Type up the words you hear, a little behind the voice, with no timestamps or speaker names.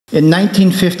In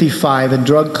 1955, a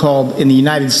drug called, in the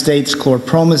United States,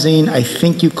 chlorpromazine, I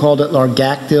think you called it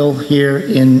Largactil here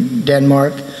in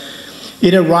Denmark.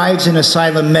 It arrives in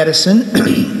asylum medicine,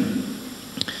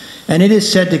 and it is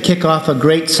said to kick off a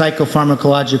great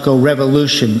psychopharmacological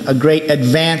revolution, a great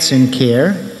advance in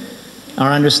care.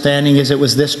 Our understanding is it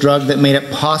was this drug that made it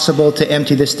possible to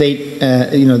empty the state,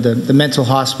 the mental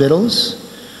hospitals.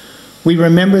 We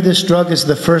remember this drug as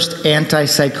the first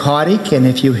antipsychotic, and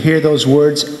if you hear those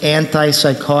words,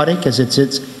 antipsychotic, as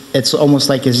it's almost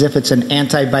like as if it's an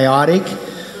antibiotic,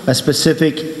 a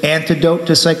specific antidote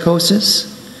to psychosis.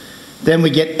 Then we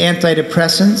get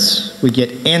antidepressants, we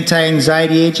get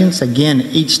anti-anxiety agents, again,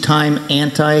 each time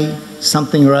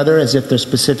anti-something or other, as if they're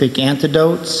specific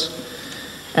antidotes.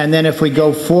 And then if we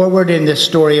go forward in this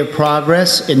story of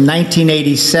progress, in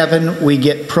 1987 we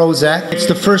get Prozac. It's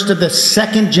the first of the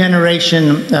second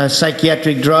generation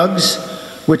psychiatric drugs,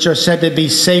 which are said to be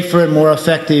safer and more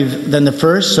effective than the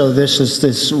first. So this is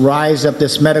this rise up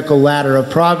this medical ladder of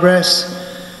progress.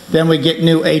 Then we get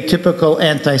new atypical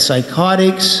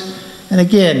antipsychotics. And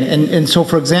again, and so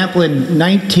for example, in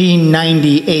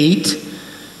 1998,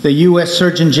 the U.S.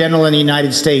 Surgeon General in the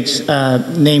United States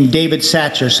named David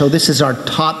Satcher. So this is our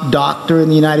top doctor in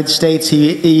the United States.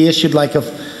 He issued like a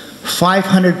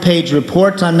 500-page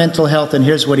report on mental health, and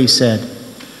here's what he said.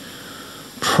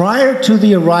 Prior to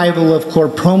the arrival of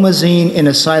chlorpromazine in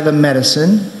asylum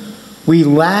medicine, we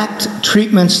lacked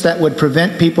treatments that would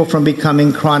prevent people from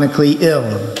becoming chronically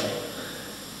ill.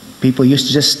 People used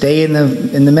to just stay in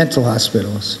the mental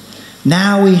hospitals.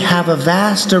 Now we have a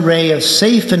vast array of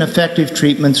safe and effective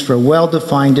treatments for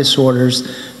well-defined disorders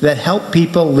that help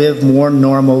people live more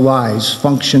normal lives,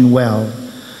 function well.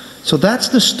 So that's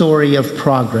the story of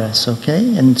progress,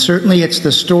 okay? And certainly it's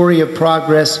the story of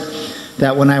progress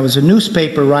that when I was a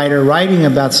newspaper writer writing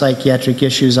about psychiatric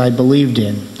issues, I believed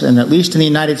in. And at least in the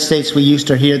United States, we used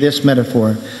to hear this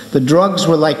metaphor. The drugs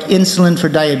were like insulin for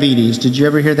diabetes. Did you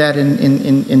ever hear that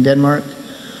in Denmark?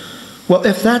 Well,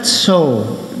 if that's so,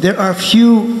 there are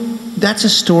that's a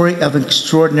story of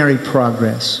extraordinary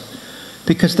progress.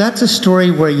 Because that's a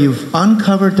story where you've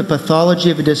uncovered the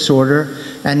pathology of a disorder,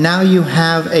 and now you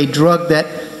have a drug that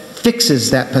fixes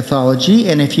that pathology.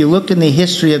 And if you look in the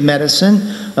history of medicine,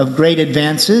 of great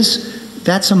advances,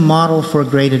 that's a model for a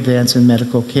great advance in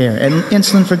medical care. And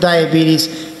insulin for diabetes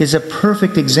is a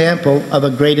perfect example of a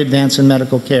great advance in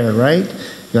medical care, right?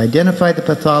 You identify the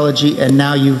pathology, and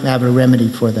now you have a remedy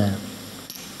for that.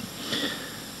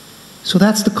 So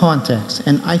that's the context,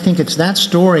 and I think it's that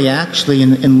story actually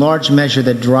in large measure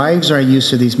that drives our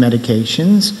use of these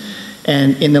medications.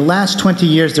 And in the last 20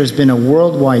 years there's been a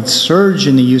worldwide surge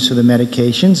in the use of the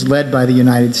medications led by the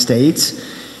United States.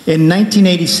 In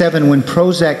 1987, when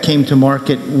Prozac came to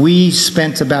market, we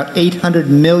spent about $800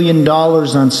 million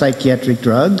on psychiatric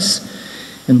drugs.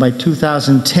 And by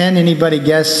 2010, anybody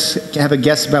have a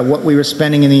guess about what we were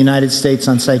spending in the United States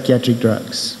on psychiatric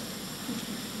drugs?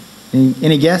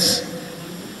 Any guess?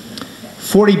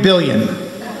 40 billion.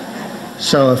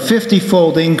 So a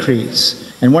 50-fold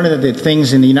increase. And one of the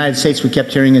things in the United States we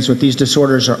kept hearing is that these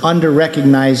disorders are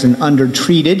under-recognized and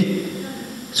under-treated.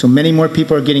 So many more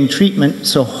people are getting treatment.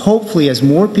 So hopefully as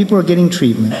more people are getting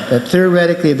treatment, that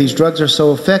theoretically if these drugs are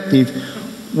so effective,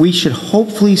 we should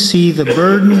hopefully see the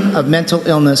burden of mental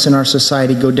illness in our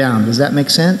society go down. Does that make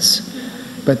sense?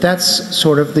 But that's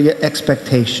sort of the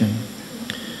expectation.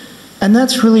 And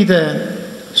that's really the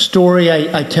story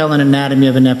I tell in Anatomy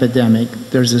of an Epidemic.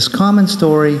 There's this common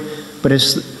story, but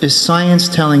is science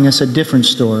telling us a different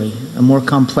story, a more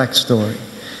complex story?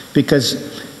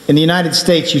 Because in the United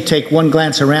States, you take one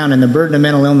glance around and the burden of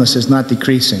mental illness is not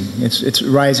decreasing. It's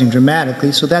rising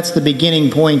dramatically. So that's the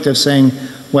beginning point of saying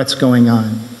what's going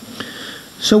on.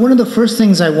 So one of the first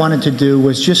things I wanted to do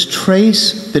was just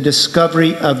trace the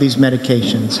discovery of these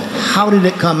medications. How did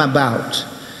it come about?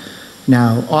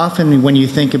 Now, often when you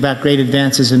think about great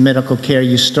advances in medical care,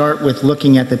 you start with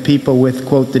looking at the people with,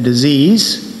 quote, the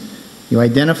disease. You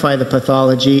identify the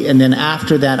pathology, and then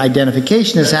after that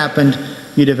identification has happened,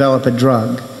 you develop a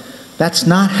drug. That's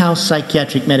not how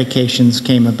psychiatric medications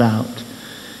came about.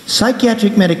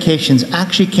 Psychiatric medications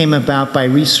actually came about by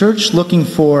research looking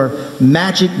for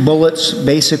magic bullets,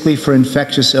 basically for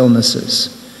infectious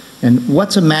illnesses. And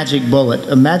what's a magic bullet?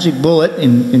 A magic bullet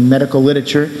in medical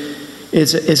literature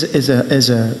is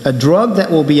a drug that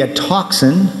will be a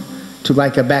toxin to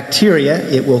like a bacteria.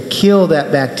 It will kill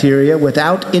that bacteria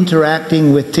without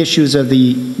interacting with tissues of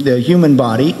the human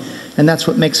body, and that's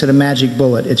what makes it a magic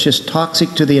bullet. It's just toxic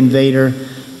to the invader,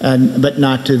 but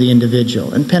not to the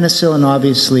individual. And penicillin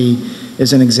obviously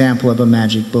is an example of a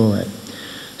magic bullet.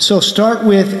 So start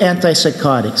with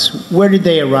antipsychotics. Where did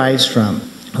they arise from?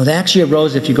 Well, they actually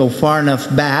arose, if you go far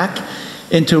enough back,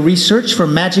 into research for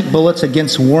magic bullets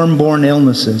against worm-borne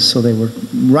illnesses. So they were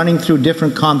running through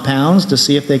different compounds to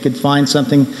see if they could find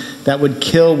something that would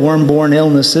kill worm-borne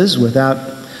illnesses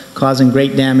without causing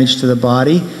great damage to the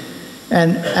body.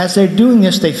 And as they're doing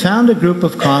this, they found a group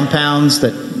of compounds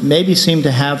that maybe seemed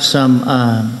to have some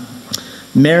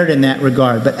merit in that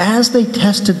regard. But as they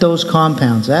tested those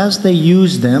compounds, as they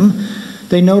used them,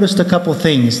 they noticed a couple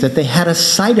things, that they had a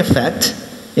side effect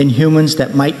in humans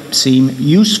that might seem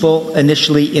useful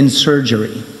initially in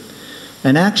surgery.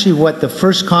 And actually what the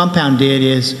first compound did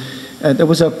is, there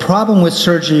was a problem with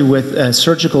surgery with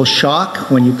surgical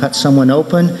shock when you cut someone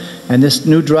open, and this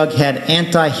new drug had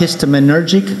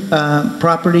antihistaminergic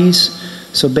properties,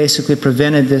 so basically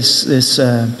prevented this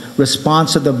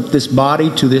response of this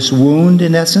body to this wound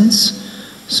in essence.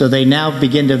 So they now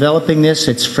begin developing this.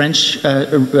 It's French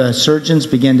surgeons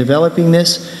began developing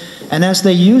this. And as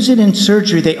they use it in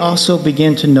surgery, they also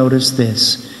begin to notice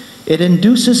this. It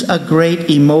induces a great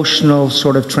emotional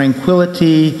sort of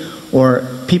tranquility, or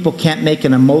people can't make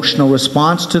an emotional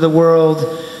response to the world.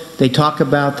 They talk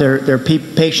about their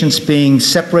patients being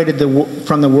separated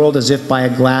from the world as if by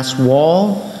a glass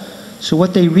wall. So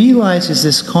what they realize is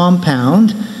this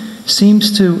compound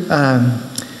seems to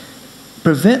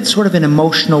prevent sort of an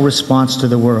emotional response to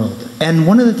the world. And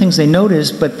one of the things they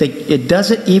notice, but it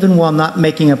does it even while not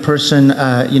making a person,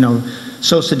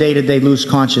 so sedated they lose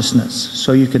consciousness.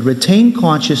 So you could retain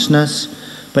consciousness,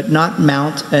 but not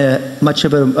mount much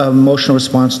of an emotional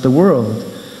response to the world.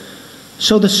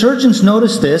 So the surgeons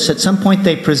notice this. At some point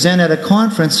they present at a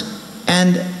conference,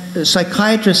 and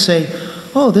psychiatrists say,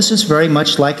 oh, this is very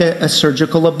much like a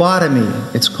surgical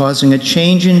lobotomy. It's causing a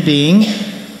change in being,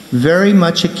 very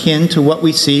much akin to what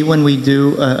we see when we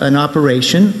do an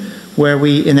operation where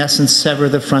we, in essence, sever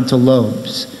the frontal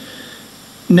lobes.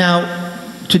 Now,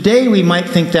 today we might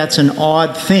think that's an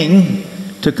odd thing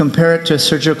to compare it to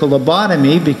surgical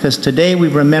lobotomy, because today we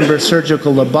remember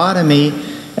surgical lobotomy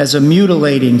as a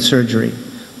mutilating surgery,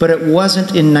 but it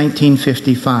wasn't in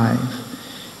 1955.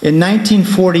 In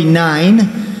 1949,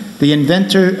 the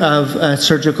inventor of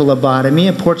surgical lobotomy,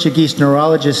 a Portuguese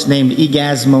neurologist named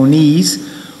Egas Moniz,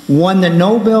 won the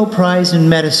Nobel Prize in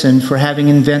Medicine for having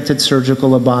invented surgical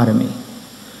lobotomy.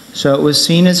 So it was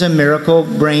seen as a miracle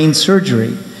brain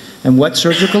surgery. And what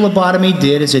surgical lobotomy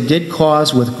did is it did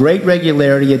cause with great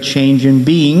regularity a change in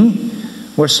being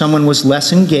where someone was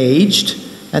less engaged,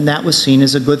 and that was seen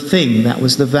as a good thing. That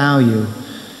was the value.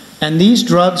 And these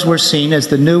drugs were seen as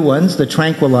the new ones, the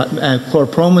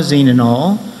chlorpromazine and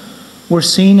all, were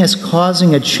seen as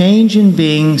causing a change in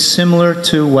being similar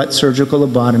to what surgical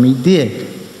lobotomy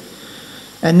did.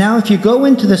 And now if you go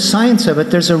into the science of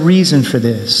it, there's a reason for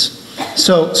this.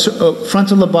 So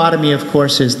frontal lobotomy, of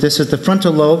course, is the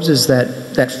frontal lobes, is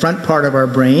that front part of our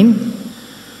brain.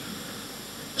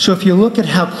 So if you look at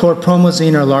how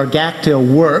chlorpromazine or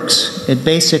largactil works, it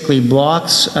basically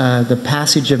blocks the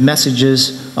passage of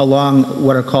messages along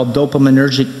what are called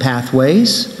dopaminergic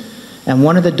pathways. And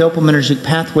one of the dopaminergic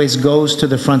pathways goes to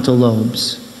the frontal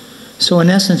lobes. So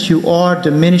in essence, you are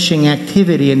diminishing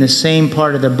activity in the same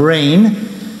part of the brain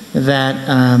that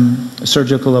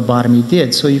surgical lobotomy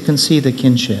did. So you can see the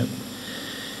kinship.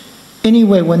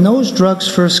 Anyway, when those drugs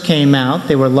first came out,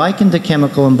 they were likened to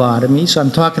chemical lobotomy. So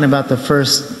I'm talking about the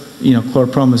first,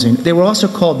 chlorpromazine. They were also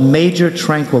called major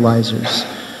tranquilizers.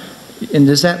 And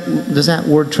does that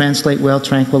word translate well,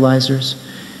 tranquilizers?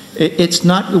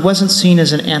 It wasn't seen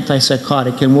as an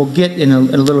antipsychotic, and we'll get in a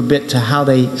little bit to how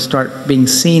they start being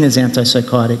seen as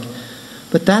antipsychotic.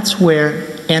 But that's where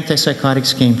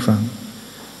antipsychotics came from.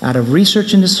 Out of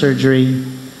research into surgery,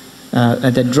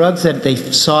 the drugs that they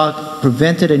saw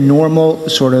prevented a normal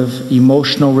sort of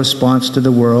emotional response to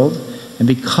the world, and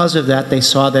because of that, they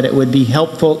saw that it would be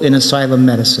helpful in asylum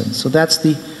medicine. So that's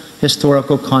the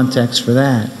historical context for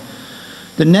that.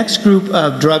 The next group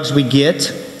of drugs we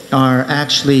get are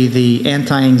actually the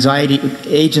anti-anxiety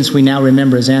agents we now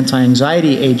remember as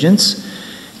anti-anxiety agents,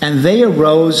 and they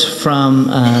arose from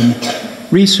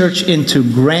research into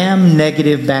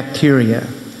gram-negative bacteria.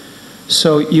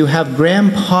 So you have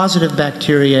gram-positive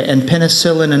bacteria, and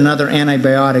penicillin and other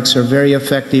antibiotics are very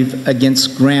effective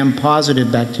against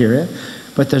gram-positive bacteria,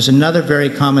 but there's another very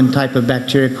common type of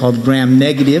bacteria called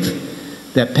gram-negative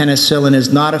that penicillin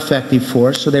is not effective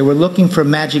for, so they were looking for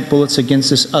magic bullets against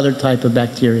this other type of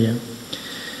bacteria.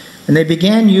 And they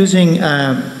began using,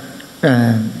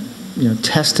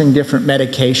 testing different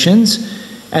medications,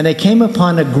 and they came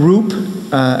upon a group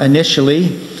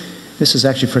initially, this is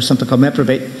actually for something called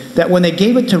meprobate, that when they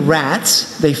gave it to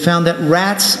rats, they found that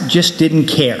rats just didn't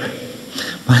care.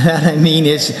 By that I mean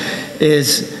is,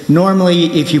 is normally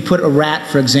if you put a rat,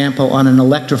 for example, on an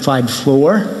electrified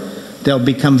floor, they'll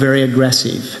become very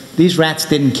aggressive. These rats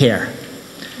didn't care.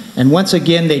 And once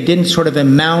again, they didn't sort of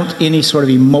mount any sort of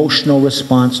emotional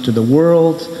response to the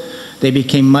world. They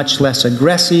became much less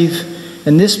aggressive.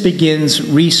 And this begins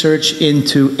research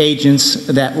into agents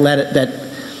that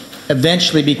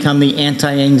eventually become the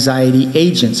anti-anxiety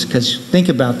agents. Because think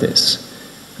about this.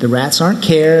 The rats aren't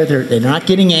care, they're not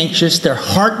getting anxious, their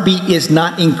heartbeat is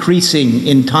not increasing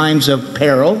in times of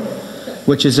peril,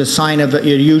 which is a sign of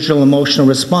your usual emotional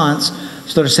response.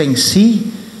 So they're saying,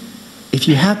 see, if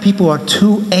you have people who are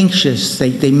too anxious,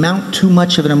 they mount too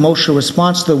much of an emotional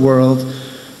response to the world,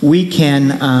 we can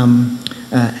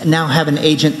now have an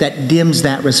agent that dims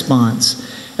that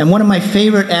response. And one of my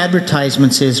favorite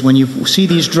advertisements is when you see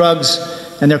these drugs,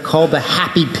 and they're called the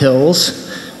happy pills,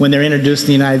 when they're introduced in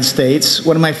the United States.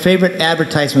 One of my favorite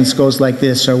advertisements goes like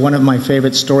this, or one of my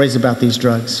favorite stories about these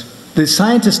drugs. The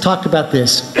scientists talked about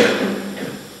this.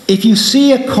 If you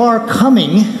see a car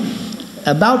coming,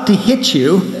 about to hit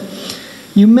you,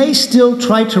 you may still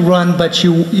try to run, but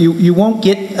you won't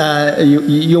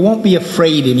be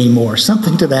afraid anymore,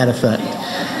 something to that effect.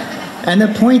 And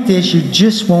the point is, you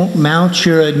just won't mount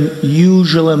your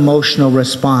usual emotional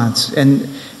response. And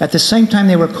at the same time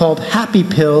they were called happy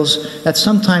pills, that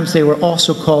sometimes they were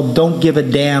also called don't give a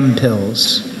damn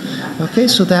pills. Okay,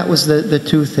 so that was the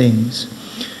two things.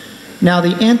 Now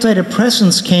the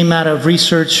antidepressants came out of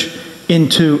research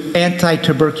into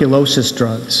anti-tuberculosis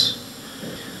drugs.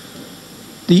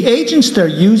 The agents they're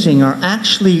using are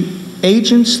actually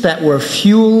agents that were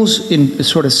fuels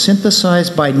sort of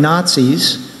synthesized by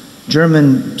Nazis,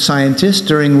 German scientists,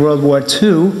 during World War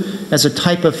II as a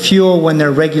type of fuel when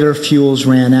their regular fuels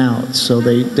ran out. So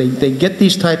they get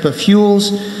these type of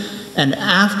fuels, and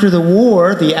after the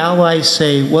war, the Allies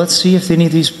say, well, let's see if any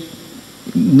of these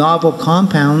novel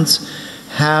compounds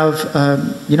have,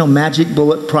 magic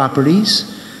bullet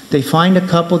properties. They find a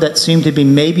couple that seem to be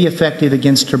maybe effective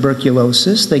against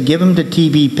tuberculosis. They give them to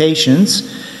TB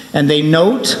patients, and they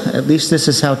note, at least this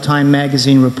is how Time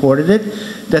magazine reported it,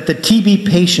 that the TB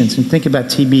patients, and think about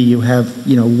TB, you have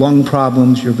lung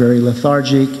problems, you're very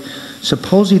lethargic.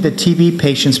 Supposedly the TB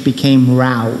patients became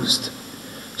roused.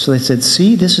 So they said,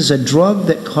 see, this is a drug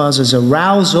that causes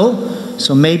arousal,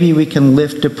 so maybe we can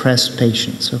lift depressed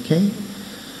patients, okay?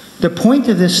 The point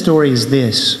of this story is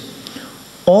this.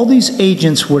 All these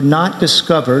agents were not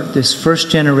discovered, this first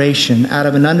generation, out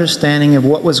of an understanding of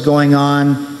what was going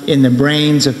on in the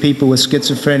brains of people with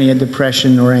schizophrenia,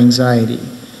 depression, or anxiety.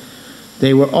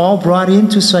 They were all brought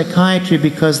into psychiatry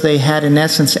because they had, in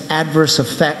essence, adverse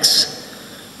effects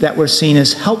that were seen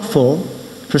as helpful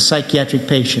for psychiatric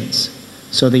patients.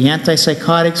 So the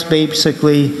antipsychotics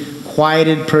basically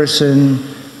quieted person,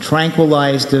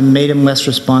 tranquilized them, made them less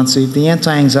responsive. The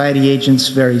anti-anxiety agents,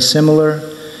 very similar.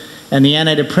 And the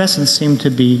antidepressants seem to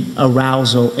be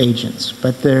arousal agents.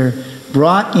 But they're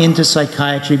brought into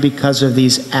psychiatry because of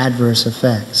these adverse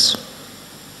effects.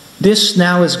 This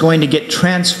now is going to get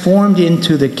transformed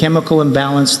into the chemical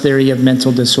imbalance theory of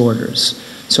mental disorders.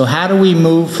 So how do we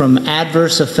move from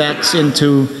adverse effects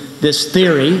into this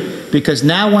theory? Because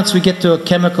now once we get to a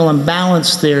chemical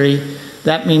imbalance theory,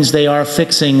 that means they are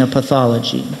fixing a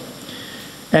pathology.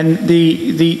 And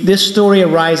this story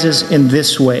arises in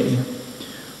this way.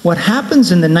 What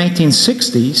happens in the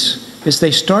 1960s is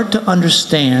they start to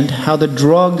understand how the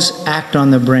drugs act on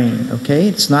the brain, okay?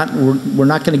 It's not, we're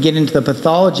not going to get into the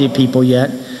pathology of people yet,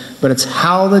 but it's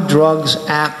how the drugs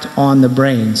act on the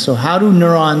brain. So how do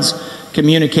neurons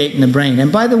communicate in the brain?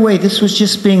 And by the way, this was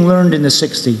just being learned in the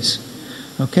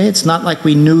 60s, okay? It's not like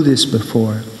we knew this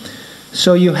before.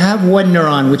 So you have one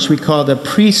neuron, which we call the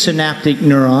presynaptic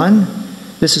neuron.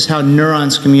 This is how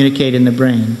neurons communicate in the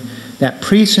brain. That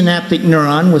presynaptic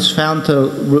neuron was found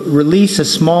to release a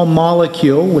small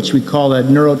molecule, which we call a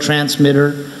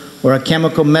neurotransmitter or a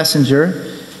chemical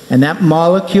messenger, and that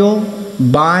molecule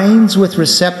binds with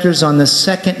receptors on the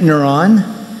second neuron,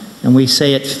 and we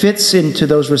say it fits into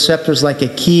those receptors like a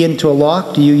key into a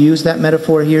lock. Do you use that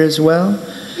metaphor here as well?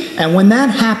 And when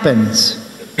that happens,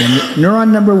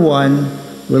 neuron number one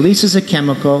releases a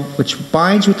chemical which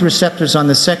binds with receptors on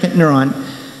the second neuron.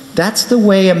 That's the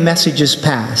way a message is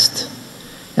passed.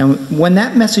 And when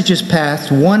that message is passed,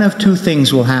 one of two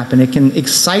things will happen. It can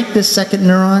excite the second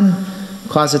neuron,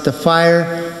 cause it to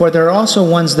fire, or there are also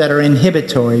ones that are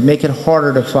inhibitory, make it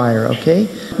harder to fire, okay?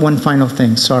 One final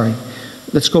thing, sorry.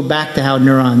 Let's go back to how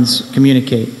neurons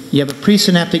communicate. You have a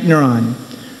presynaptic neuron,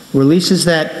 releases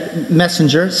that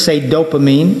messenger, say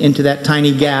dopamine, into that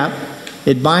tiny gap.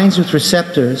 It binds with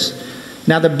receptors.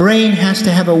 Now the brain has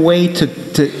to have a way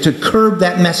to curb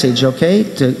that message, okay,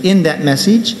 to end that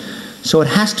message. So it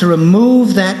has to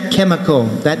remove that chemical,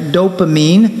 that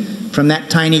dopamine, from that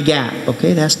tiny gap,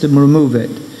 okay? It has to remove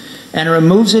it. And it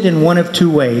removes it in one of two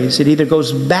ways. It either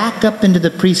goes back up into the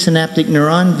presynaptic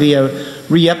neuron via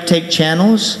reuptake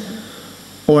channels,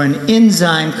 or an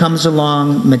enzyme comes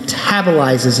along,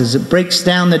 metabolizes as it breaks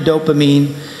down the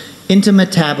dopamine into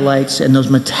metabolites, and those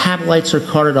metabolites are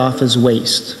carted off as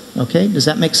waste. Okay, does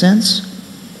that make sense?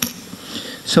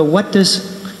 So what do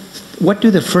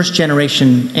the first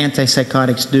generation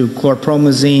antipsychotics do?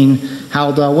 Chlorpromazine,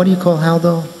 Haldol, what do you call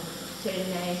Haldol?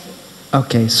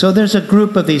 Okay, so there's a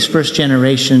group of these first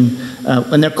generation,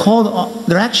 and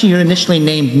they're actually initially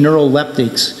named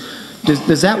neuroleptics.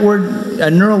 Does that word, a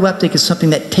neuroleptic is something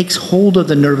that takes hold of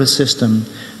the nervous system.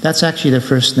 That's actually their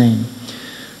first name.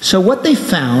 So what they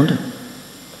found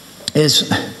is,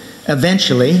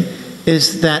 eventually,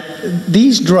 is that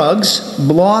these drugs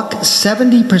block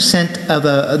 70%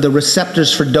 of the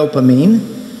receptors for dopamine,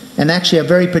 and actually a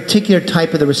very particular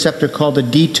type of the receptor called the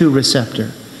D2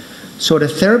 receptor. So at a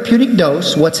therapeutic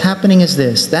dose, what's happening is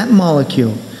this. That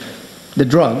molecule, the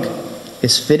drug,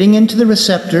 is fitting into the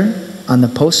receptor on the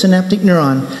postsynaptic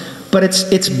neuron, but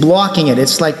it's blocking it.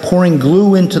 It's like pouring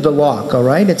glue into the lock, all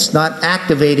right? It's not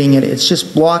activating it, it's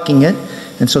just blocking it.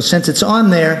 And so since it's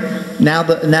on there, now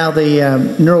the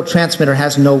neurotransmitter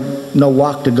has no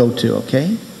lock to go to,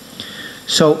 okay?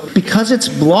 So because it's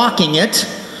blocking it,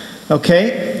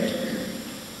 okay,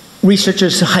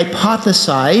 researchers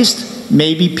hypothesized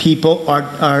maybe people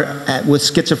with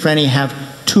schizophrenia have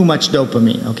too much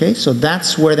dopamine, okay? So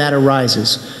that's where that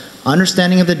arises.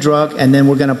 Understanding of the drug, and then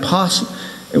we're going to posit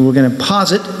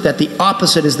that the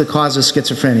opposite is the cause of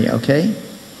schizophrenia, okay?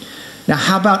 Now,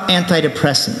 how about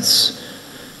antidepressants?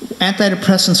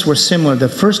 Antidepressants were similar. The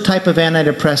first type of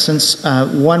antidepressants,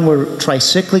 one were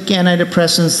tricyclic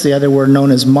antidepressants, the other were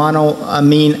known as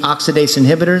monoamine oxidase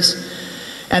inhibitors,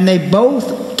 and they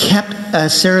both kept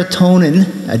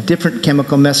serotonin, a different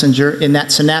chemical messenger, in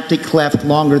that synaptic cleft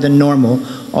longer than normal,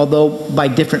 although by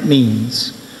different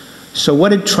means. So what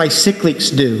did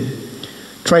tricyclics do?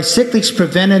 Tricyclics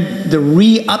prevented the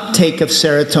reuptake of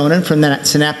serotonin from that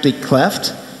synaptic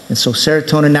cleft, and so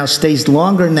serotonin now stays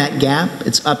longer in that gap.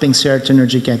 It's upping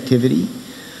serotonergic activity.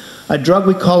 A drug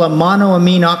we call a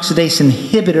monoamine oxidase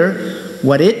inhibitor,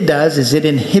 what it does is it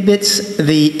inhibits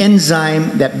the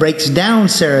enzyme that breaks down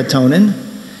serotonin,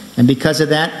 and because of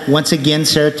that, once again,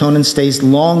 serotonin stays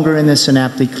longer in the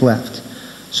synaptic cleft.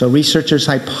 So researchers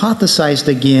hypothesized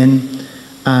again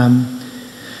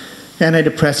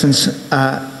antidepressants,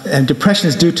 and depression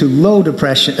is due to low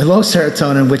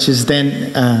serotonin, which is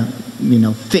then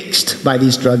fixed by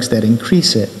these drugs that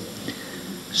increase it.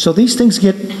 So these things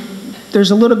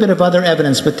there's a little bit of other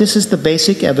evidence, but this is the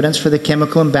basic evidence for the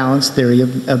chemical imbalance theory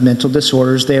of mental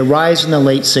disorders. They arise in the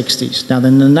late 60s. Now,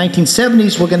 in the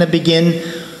 1970s, we're going to begin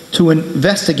to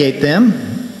investigate them.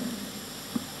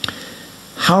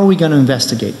 How are we going to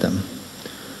investigate them?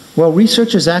 Well,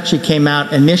 researchers actually came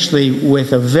out initially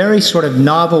with a very sort of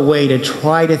novel way to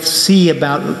try to see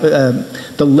about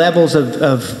the levels of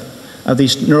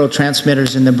these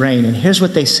neurotransmitters in the brain. And here's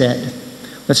what they said.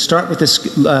 Let's start with this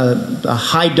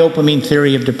high dopamine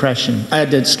theory of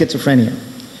schizophrenia.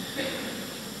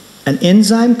 An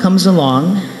enzyme comes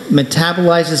along,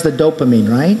 metabolizes the dopamine,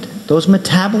 right? Those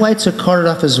metabolites are carted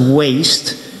off as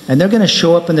waste, and they're going to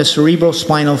show up in the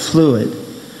cerebrospinal fluid.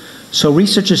 So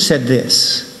researchers said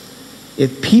this: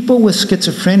 if people with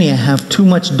schizophrenia have too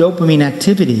much dopamine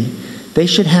activity, they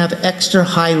should have extra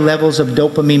high levels of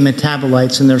dopamine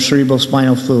metabolites in their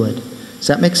cerebrospinal fluid. Does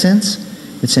that make sense?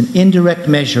 It's an indirect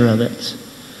measure of it.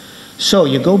 So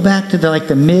you go back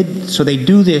to so they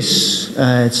do this,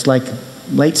 it's like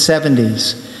late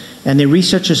 70s, and the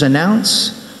researchers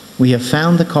announce, we have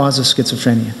found the cause of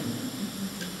schizophrenia.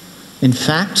 In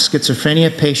fact,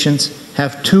 schizophrenia patients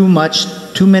have too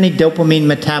many dopamine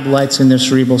metabolites in their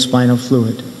cerebrospinal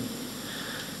fluid.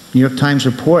 New York Times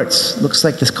reports, looks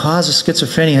like the cause of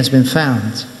schizophrenia has been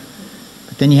found.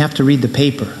 But then you have to read the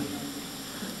paper.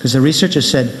 Because the researchers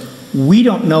said, we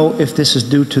don't know if this is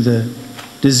due to the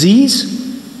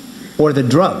disease or the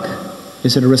drug.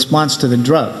 Is it a response to the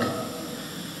drug?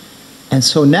 And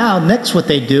so now, next what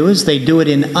they do is they do it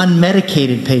in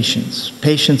unmedicated patients,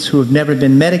 patients who have never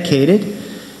been medicated.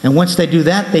 And once they do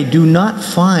that, they do not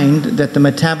find that the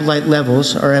metabolite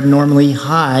levels are abnormally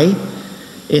high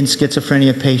in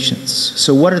schizophrenia patients.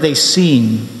 So what are they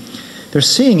seeing? They're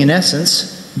seeing, in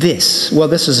essence, this. Well,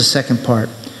 this is the second part,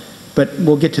 but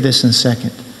we'll get to this in a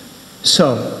second.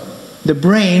 So, the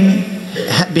brain,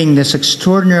 being this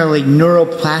extraordinarily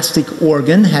neuroplastic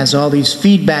organ, has all these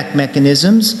feedback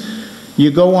mechanisms.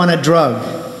 You go on a drug,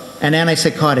 an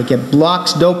antipsychotic. It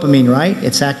blocks dopamine, right?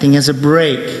 It's acting as a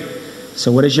brake.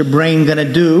 So what is your brain going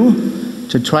to do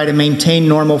to try to maintain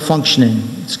normal functioning?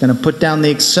 It's going to put down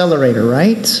the accelerator,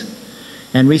 right?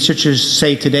 And researchers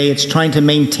say today it's trying to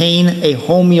maintain a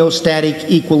homeostatic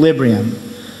equilibrium.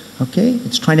 Okay?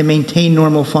 It's trying to maintain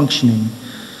normal functioning.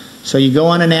 So you go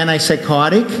on an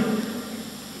antipsychotic,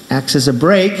 acts as a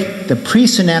brake. The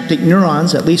presynaptic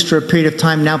neurons, at least for a period of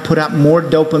time, now put out more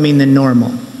dopamine than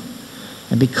normal.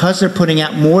 And because they're putting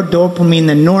out more dopamine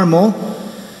than normal,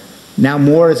 now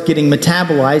more is getting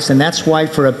metabolized, and that's why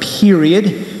for a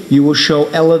period you will show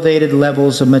elevated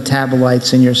levels of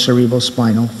metabolites in your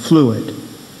cerebrospinal fluid.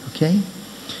 Okay?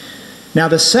 Now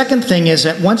the second thing is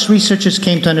that once researchers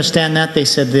came to understand that, they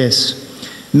said this: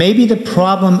 maybe the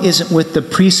problem isn't with the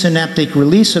presynaptic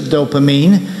release of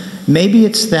dopamine, maybe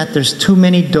it's that there's too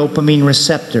many dopamine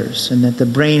receptors and that the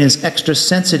brain is extra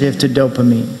sensitive to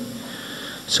dopamine.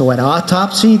 So at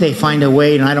autopsy, they find a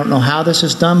way, and I don't know how this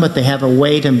is done, but they have a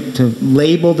way to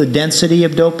label the density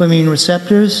of dopamine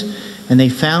receptors, and they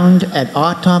found at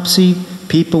autopsy,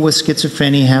 people with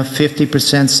schizophrenia have 50%,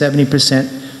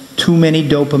 70% too many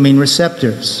dopamine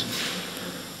receptors.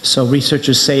 So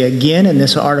researchers say again, and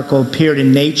this article appeared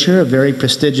in Nature, a very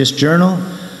prestigious journal,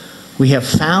 we have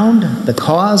found the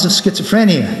cause of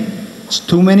schizophrenia. It's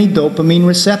too many dopamine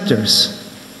receptors.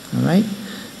 All right?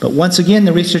 But once again,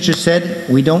 the researchers said,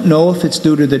 we don't know if it's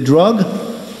due to the drug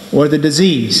or the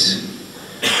disease.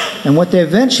 And what they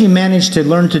eventually managed to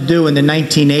learn to do in the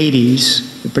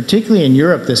 1980s, particularly in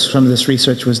Europe, some of this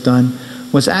research was done,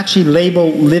 was actually label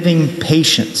living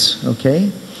patients,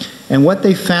 okay? And what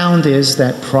they found is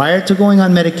that prior to going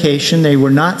on medication, they were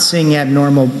not seeing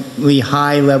abnormally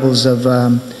high levels of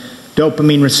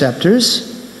dopamine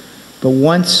receptors. But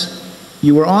once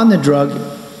you were on the drug,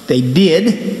 they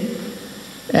did.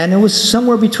 And it was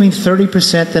somewhere between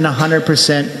 30% and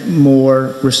 100%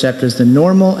 more receptors than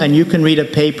normal. And you can read a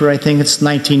paper, I think it's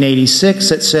 1986,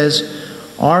 that says,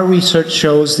 our research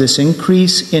shows this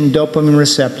increase in dopamine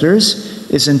receptors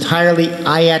is entirely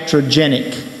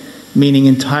iatrogenic, meaning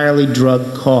entirely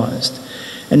drug-caused.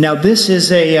 And now this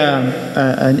is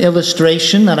an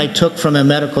illustration that I took from a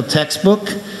medical textbook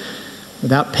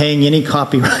without paying any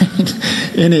copyright.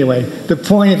 Anyway, the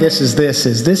point of this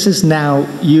is now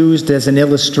used as an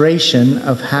illustration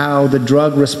of how the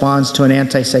drug responds to an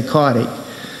antipsychotic.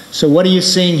 So what are you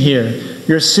seeing here?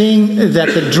 You're seeing that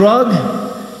the drug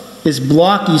is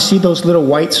blocked. You see those little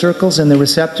white circles in the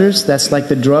receptors? That's like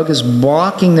the drug is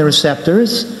blocking the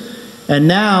receptors. And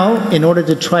now, in order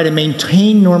to try to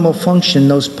maintain normal function,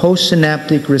 those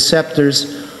postsynaptic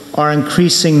receptors are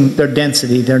increasing their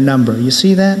density, their number. You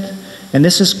see that? And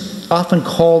this is often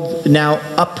called now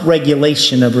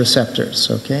upregulation of receptors,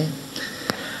 okay?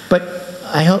 But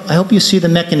I hope you see the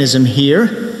mechanism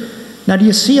here. Now, do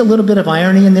you see a little bit of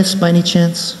irony in this by any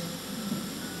chance?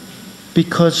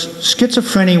 Because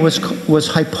schizophrenia was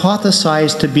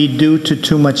hypothesized to be due to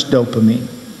too much dopamine.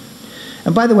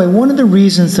 And by the way, one of the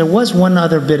reasons, there was one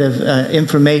other bit of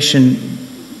information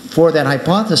for that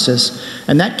hypothesis,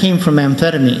 and that came from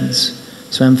amphetamines.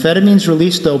 So amphetamines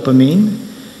release dopamine,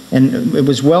 and it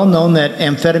was well known that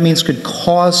amphetamines could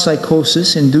cause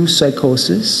psychosis, induce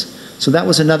psychosis. So that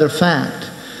was another fact.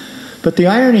 But the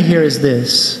irony here is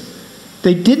this.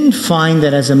 They didn't find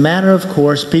that, as a matter of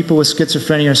course, people with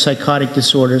schizophrenia or psychotic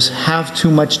disorders have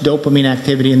too much dopamine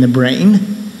activity in the brain.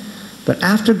 But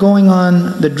after going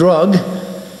on the drug,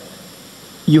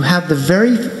 you have the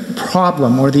very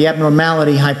problem or the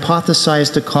abnormality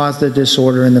hypothesized to cause the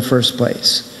disorder in the first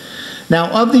place. Now,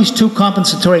 of these two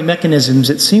compensatory mechanisms,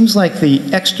 it seems like the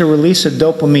extra release of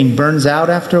dopamine burns out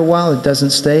after a while. It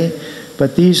doesn't stay.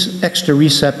 But these extra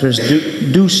receptors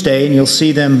do stay, and you'll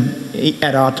see them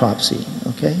at autopsy,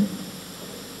 okay?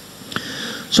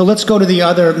 So let's go to the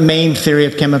other main theory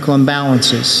of chemical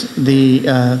imbalances,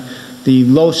 the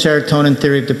low serotonin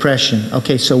theory of depression.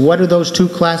 Okay, so what do those two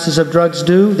classes of drugs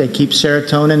do? They keep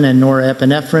serotonin and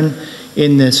norepinephrine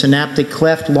in the synaptic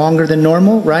cleft longer than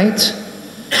normal, right?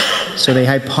 So they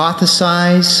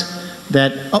hypothesize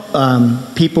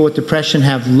that people with depression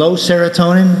have low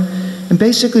serotonin. And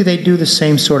basically, they do the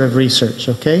same sort of research,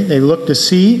 okay? They look to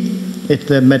see if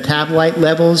the metabolite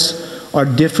levels are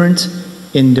different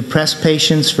in depressed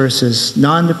patients versus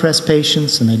non-depressed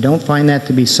patients, and they don't find that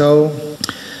to be so.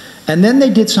 And then they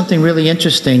did something really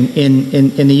interesting in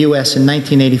the US in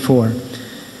 1984.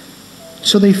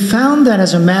 So they found that,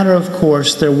 as a matter of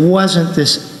course, there wasn't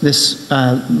this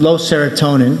low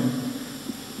serotonin,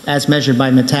 as measured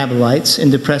by metabolites,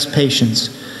 in depressed patients.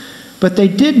 But they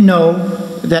did know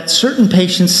that certain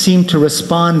patients seemed to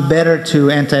respond better to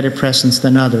antidepressants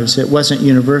than others. It wasn't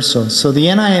universal. So the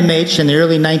NIMH in the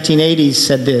early 1980s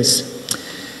said this: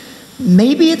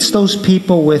 maybe it's those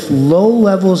people with low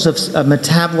levels of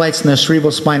metabolites in their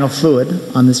cerebrospinal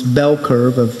fluid, on this bell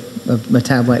curve of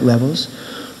metabolite levels,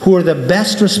 who are the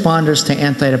best responders to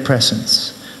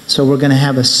antidepressants. So we're going to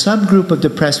have a subgroup of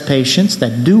depressed patients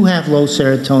that do have low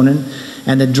serotonin,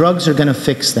 and the drugs are going to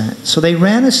fix that. So they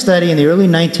ran a study in the early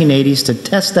 1980s to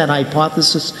test that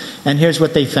hypothesis, and here's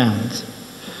what they found.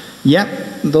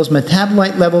 Yep, those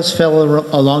metabolite levels fell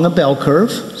along a bell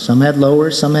curve. Some had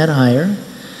lower, some had higher.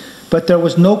 But there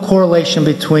was no correlation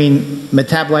between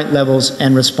metabolite levels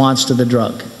and response to the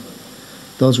drug.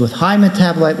 Those with high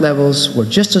metabolite levels were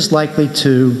just as likely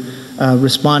to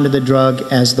respond to the drug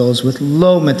as those with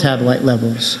low metabolite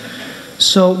levels.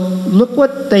 So look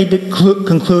what they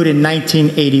conclude in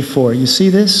 1984. You see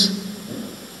this?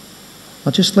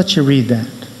 I'll just let you read that.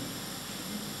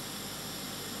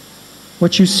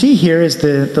 What you see here is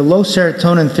the low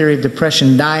serotonin theory of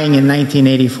depression dying in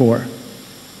 1984.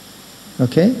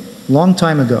 Okay? Long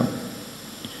time ago.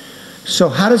 So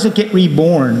how does it get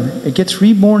reborn? It gets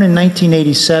reborn in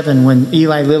 1987 when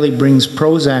Eli Lilly brings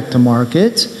Prozac to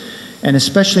market. And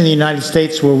especially in the United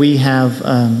States, where we have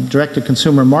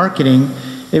direct-to-consumer marketing,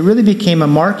 it really became a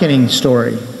marketing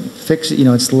story.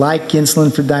 It's like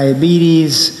insulin for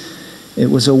diabetes. It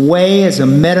was a way, as a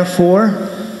metaphor,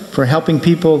 for helping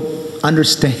people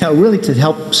understand, really to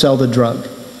help sell the drug.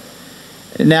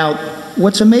 Now,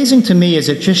 what's amazing to me is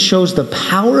it just shows the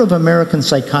power of American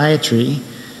psychiatry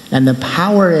and the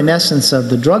power, in essence, of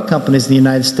the drug companies in the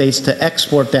United States to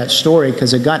export that story,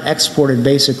 because it got exported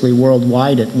basically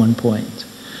worldwide at one point.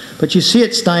 But you see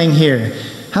it's dying here.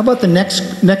 How about the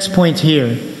next point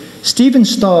here? Stephen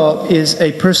Stahl is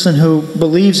a person who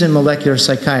believes in molecular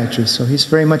psychiatry, so he's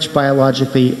very much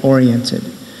biologically oriented.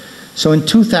 So in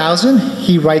 2000,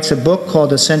 he writes a book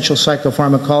called Essential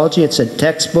Psychopharmacology. It's a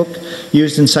textbook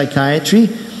used in psychiatry.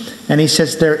 And he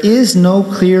says there is no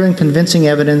clear and convincing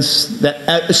evidence that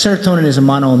serotonin is a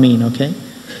monoamine, okay?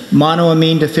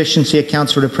 Monoamine deficiency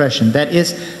accounts for depression. That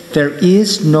is, there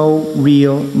is no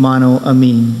real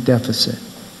monoamine deficit,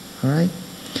 all right?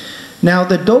 Now,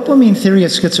 the dopamine theory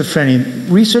of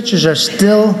schizophrenia, researchers are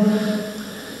still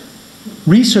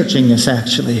researching this,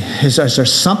 actually. Is there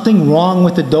something wrong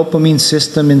with the dopamine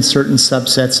system in certain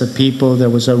subsets of people? There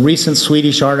was a recent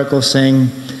Swedish article saying,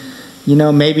 you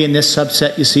know, maybe in this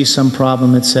subset you see some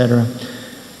problem, etc.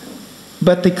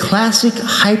 But the classic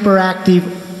hyperactive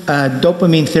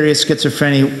dopamine theory of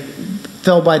schizophrenia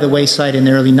fell by the wayside in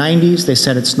the early 90s. They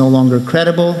said it's no longer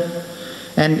credible.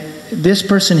 And this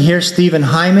person here, Stephen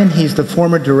Hyman, he's the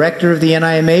former director of the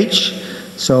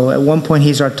NIMH. So at one point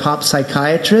he's our top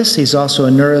psychiatrist. He's also a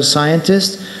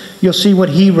neuroscientist. You'll see what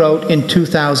he wrote in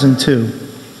 2002.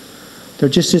 There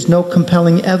just is no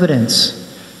compelling evidence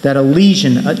that a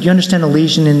lesion, do you understand a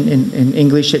lesion in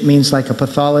English? It means like a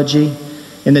pathology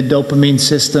in the dopamine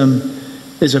system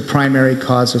is a primary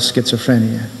cause of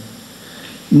schizophrenia.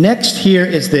 Next here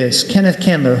is this, Kenneth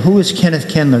Kendler. Who is Kenneth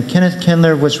Kendler? Kenneth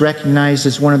Kendler was recognized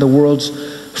as one of the world's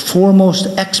foremost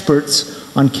experts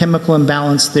on chemical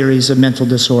imbalance theories of mental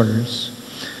disorders.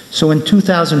 So in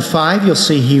 2005, you'll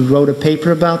see he wrote a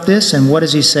paper about this, and what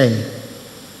does he say?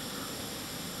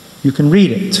 You can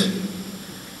read it.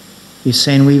 He's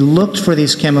saying we looked for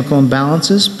these chemical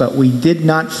imbalances, but we did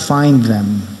not find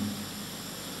them.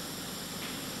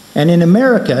 And in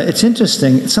America, it's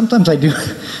interesting, sometimes I do,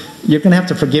 you're going to have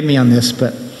to forgive me on this,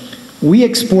 but we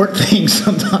export things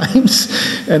sometimes,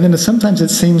 and then sometimes it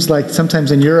seems like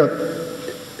sometimes in Europe,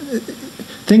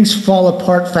 things fall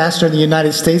apart faster in the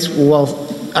United States. Well,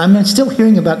 I'm still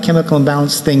hearing about chemical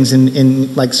imbalance things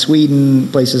in like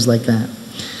Sweden, places like that.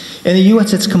 In the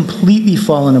US, it's completely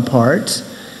fallen apart.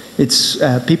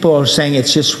 People are saying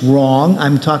it's just wrong.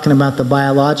 I'm talking about the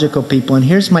biological people. And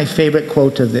here's my favorite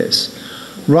quote of this.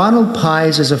 Ronald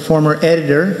Pies is a former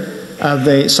editor of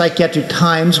the Psychiatric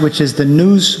Times, which is the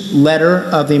newsletter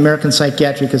of the American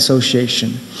Psychiatric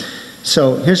Association.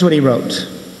 So here's what he wrote.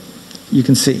 You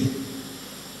can see.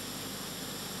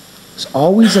 It's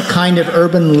always a kind of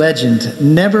urban legend,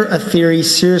 never a theory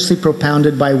seriously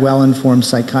propounded by well-informed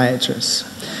psychiatrists.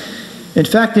 In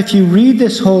fact, if you read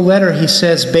this whole letter, he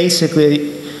says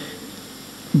basically,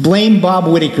 blame Bob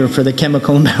Whitaker for the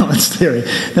chemical imbalance theory.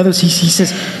 In other words, he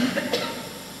says,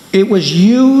 it was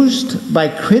used by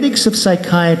critics of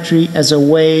psychiatry as a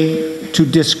way to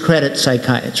discredit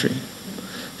psychiatry.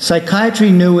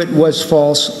 Psychiatry knew it was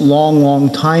false long,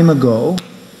 long time ago,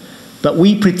 but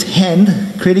we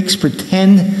pretend, critics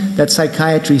pretend that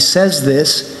psychiatry says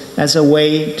this as a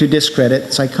way to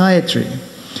discredit psychiatry.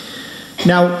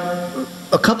 Now,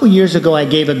 a couple years ago, I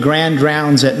gave a grand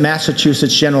rounds at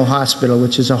Massachusetts General Hospital,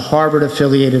 which is a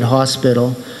Harvard-affiliated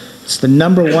hospital. It's the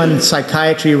 #1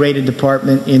 psychiatry-rated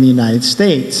department in the United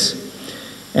States.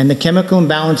 And the chemical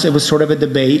imbalance, it was sort of a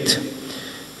debate.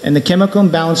 And the chemical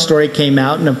imbalance story came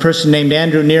out, and a person named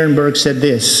Andrew Nierenberg said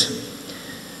this: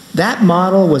 that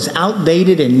model was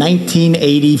outdated in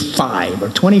 1985, or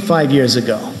 25 years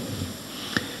ago.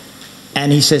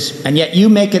 And he says, and yet you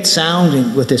make it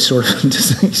sound, with this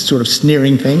sort of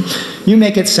sneering thing, you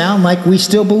make it sound like we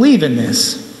still believe in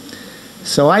this.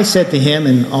 So I said to him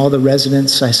and all the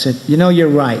residents, I said, you know, you're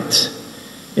right.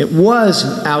 It was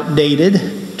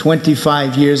outdated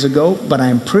 25 years ago, but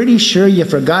I'm pretty sure you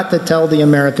forgot to tell the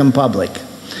American public.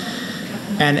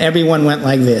 And everyone went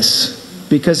like this.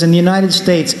 Because in the United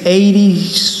States,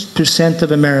 80%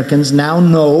 of Americans now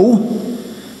know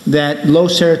that low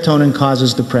serotonin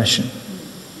causes depression.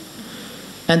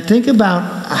 And think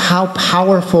about how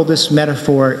powerful this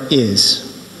metaphor is.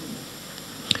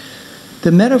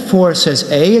 The metaphor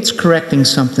says, A, it's correcting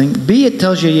something, B, it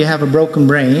tells you you have a broken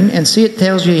brain, and C, it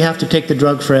tells you you have to take the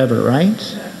drug forever, right?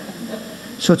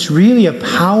 So it's really a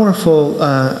powerful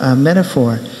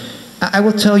metaphor. I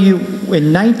will tell you,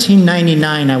 in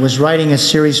 1999, I was writing a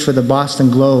series for the Boston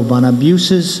Globe on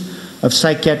abuses of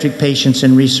psychiatric patients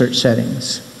in research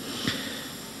settings.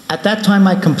 At that time,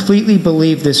 I completely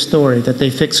believed this story, that they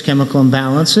fix chemical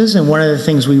imbalances, and one of the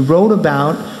things we wrote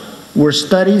about were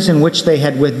studies in which they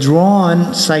had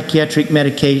withdrawn psychiatric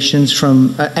medications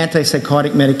from,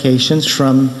 antipsychotic medications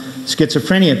from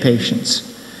schizophrenia patients.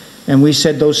 And we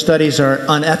said those studies are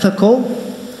unethical,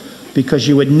 because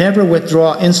you would never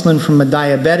withdraw insulin from a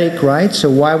diabetic, right? So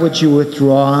why would you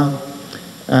withdraw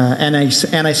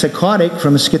antipsychotic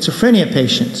from a schizophrenia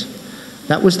patient?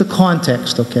 That was the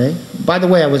context, okay? By the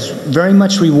way, I was very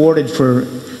much rewarded for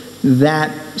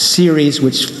that series,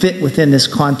 which fit within this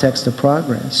context of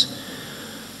progress.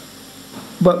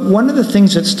 But one of the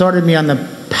things that started me on the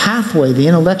pathway, the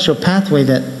intellectual pathway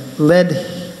that led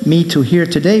me to here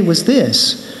today was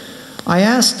this. I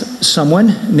asked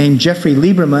someone named Jeffrey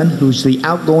Lieberman, who's the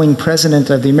outgoing president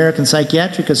of the American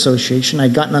Psychiatric Association.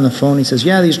 I'd gotten on the phone. He says,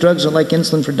 yeah, these drugs are like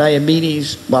insulin for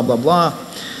diabetes, blah, blah, blah.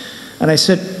 And I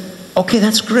said, okay,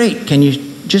 that's great. Can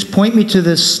you just point me to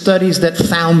the studies that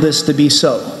found this to be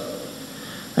so?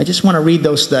 I just want to read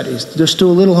those studies. Just do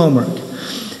a little homework.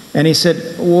 And he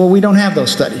said, well, we don't have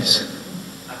those studies.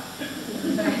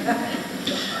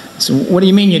 So what do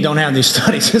you mean you don't have these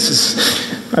studies?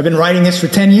 I've been writing this for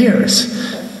 10 years.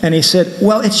 And he said,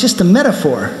 well, it's just a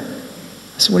metaphor.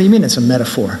 I said, what do you mean it's a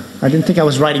metaphor? I didn't think I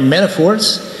was writing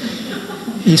metaphors.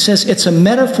 He says, it's a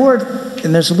metaphor,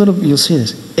 and there's a little, you'll see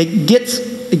this. It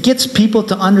gets people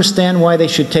to understand why they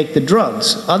should take the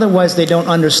drugs. Otherwise, they don't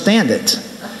understand it.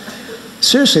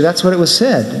 Seriously, that's what it was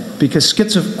said. Because,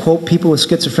 quote, people with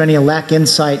schizophrenia lack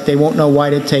insight. They won't know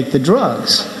why to take the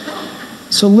drugs.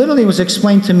 So literally it was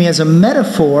explained to me as a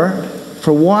metaphor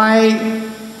for why,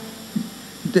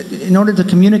 in order to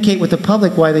communicate with the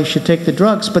public why they should take the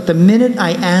drugs. But the minute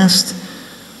I asked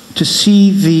to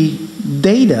see the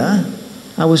data,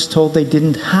 I was told they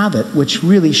didn't have it, which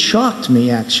really shocked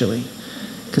me, actually.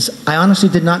 Because I honestly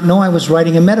did not know I was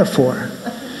writing a metaphor.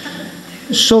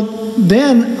 So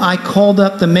then I called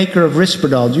up the maker of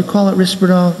Risperdal. Do you call it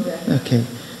Risperdal? Yeah. Okay.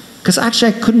 Because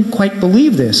actually I couldn't quite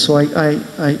believe this. So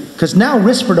because now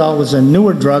Risperdal was a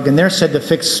newer drug, and they're said to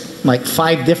fix like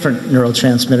 5 different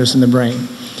neurotransmitters in the brain.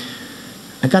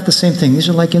 I got the same thing. These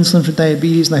are like insulin for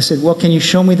diabetes. And I said, well, can you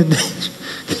show me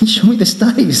the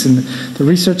studies? And the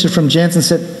researcher from Janssen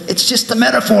said, it's just a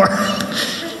metaphor.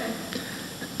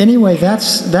 Anyway,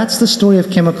 that's the story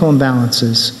of chemical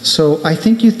imbalances. So I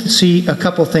think you see a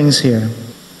couple things here.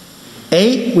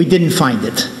 A, we didn't find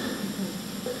it.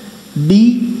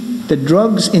 B, the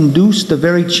drugs induced the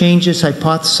very changes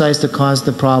hypothesized to cause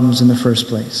the problems in the first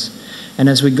place. And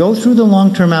as we go through the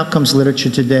long-term outcomes literature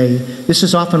today, this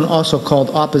is often also called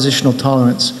oppositional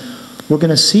tolerance. We're going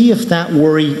to see if that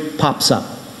worry pops up,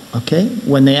 okay,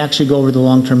 when they actually go over the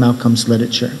long-term outcomes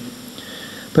literature.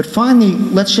 But finally,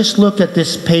 let's just look at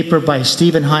this paper by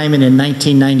Stephen Hyman in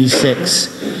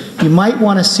 1996. You might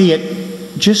want to see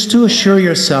it just to assure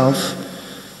yourself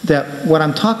that what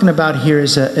I'm talking about here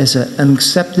is an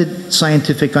accepted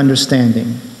scientific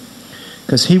understanding.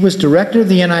 Because he was director of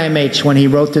the NIMH when he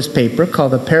wrote this paper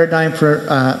called The Paradigm for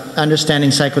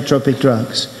Understanding Psychotropic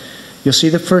Drugs. You'll see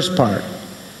the first part.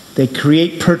 They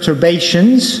create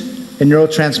perturbations in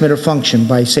neurotransmitter function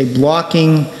by, say,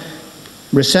 blocking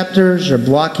receptors or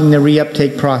blocking the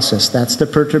reuptake process. That's the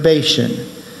perturbation.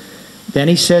 Then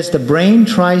he says the brain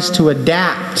tries to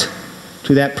adapt to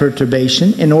to that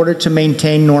perturbation in order to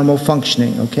maintain normal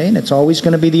functioning, okay? And it's always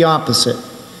going to be the opposite.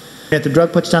 If the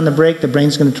drug puts down the brake, the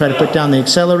brain's going to try to put down the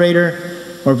accelerator,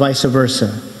 or vice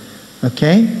versa,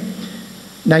 okay?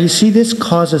 Now you see this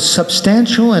causes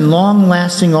substantial and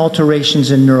long-lasting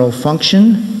alterations in neural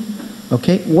function,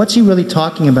 okay? What's he really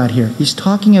talking about here? He's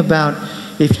talking about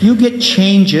if you get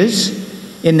changes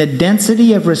in the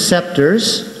density of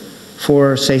receptors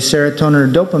for, say, serotonin or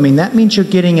dopamine, that means you're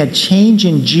getting a change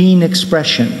in gene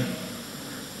expression.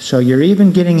 So you're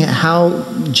even getting how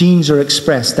genes are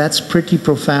expressed. That's pretty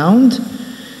profound.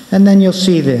 And then you'll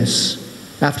see this.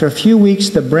 After a few weeks,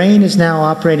 the brain is now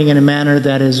operating in a manner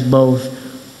that is both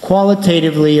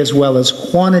qualitatively as well as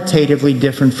quantitatively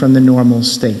different from the normal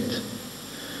state.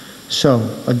 So,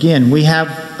 again, we have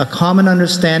a common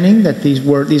understanding that these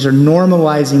are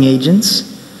normalizing agents,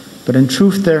 but in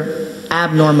truth they're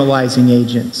abnormalizing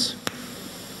agents.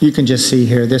 You can just see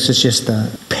here, this is just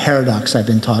the paradox I've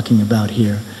been talking about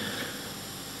here.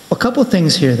 A couple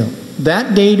things here though.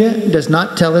 That data does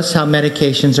not tell us how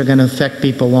medications are going to affect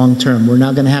people long term. We're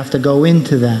not going to have to go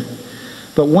into that.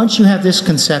 But once you have this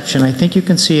conception, I think you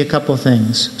can see a couple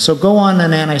things. So go on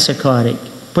an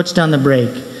antipsychotic, puts down the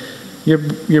brake.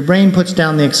 Your brain puts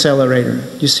down the accelerator.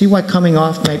 You see why coming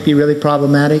off might be really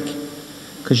problematic?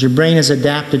 Because your brain is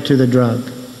adapted to the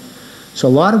drug. So a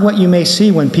lot of what you may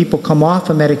see when people come off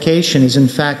a medication is in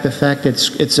fact the fact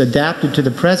that it's adapted to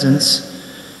the presence,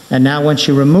 and now once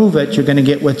you remove it, you're going to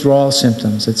get withdrawal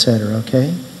symptoms, etc.,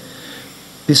 okay?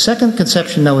 The second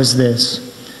conception, though, is this.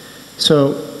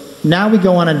 So now we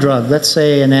go on a drug, let's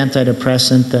say an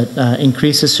antidepressant that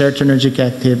increases serotonergic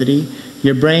activity.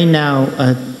 Your brain now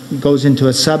goes into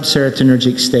a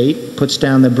sub-serotonergic state, puts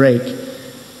down the brake.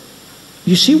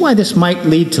 You see why this might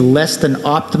lead to less than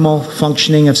optimal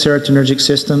functioning of serotonergic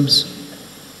systems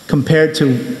compared to,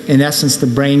 in essence, the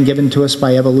brain given to us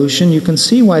by evolution? You can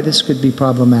see why this could be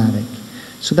problematic.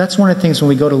 So that's one of the things when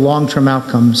we go to long-term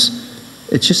outcomes,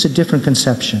 it's just a different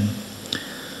conception.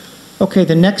 Okay,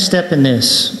 the next step in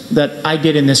this that I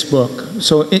did in this book.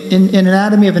 So in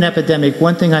Anatomy of an Epidemic,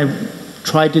 one thing I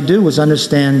tried to do was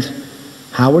understand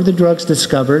how were the drugs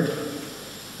discovered,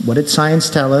 what did science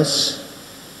tell us,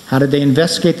 how did they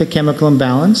investigate the chemical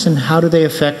imbalance, and how do they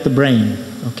affect the brain?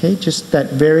 Okay, just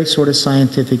that very sort of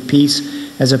scientific piece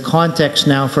as a context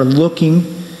now for looking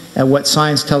at what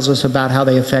science tells us about how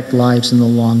they affect lives in the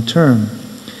long term.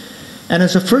 And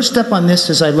as a first step on this,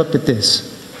 as I looked at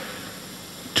this,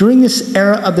 during this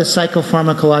era of the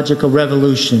psychopharmacological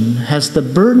revolution, has the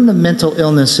burden of mental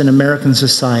illness in American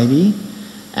society,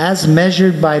 as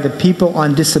measured by the people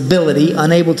on disability,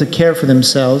 unable to care for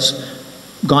themselves,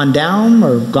 gone down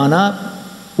or gone up?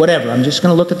 Whatever. I'm just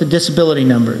going to look at the disability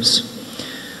numbers.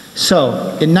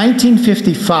 So, in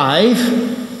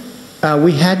 1955,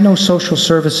 we had no social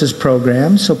services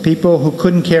programs, so people who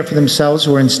couldn't care for themselves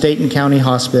were in state and county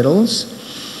hospitals.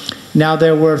 Now,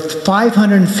 there were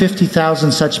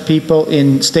 550,000 such people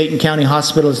in state and county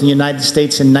hospitals in the United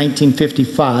States in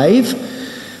 1955.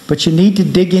 But you need to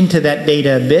dig into that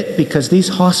data a bit because these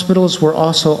hospitals were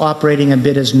also operating a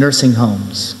bit as nursing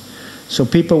homes. So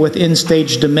people with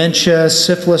end-stage dementia,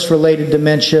 syphilis-related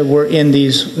dementia were in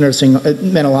these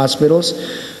mental hospitals.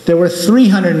 There were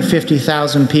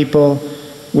 350,000 people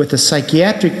with a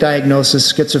psychiatric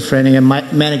diagnosis, schizophrenia,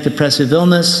 manic depressive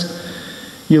illness.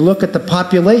 You look at the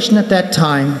population at that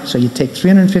time, so you take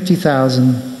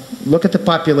 350,000, look at the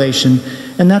population,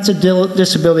 and that's a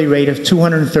disability rate of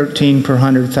 213 per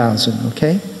 100,000,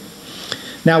 okay?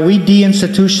 Now, we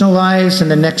deinstitutionalized in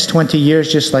the next 20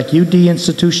 years, just like you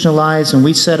deinstitutionalized, and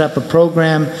we set up a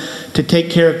program to take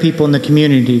care of people in the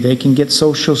community. They can get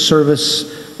social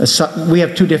service. We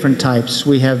have two different types.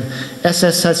 We have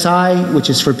SSSI,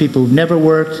 which is for people who've never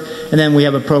worked, and then we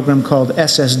have a program called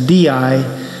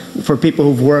SSDI for people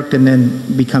who've worked and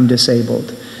then become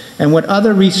disabled. And what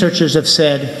other researchers have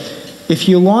said, if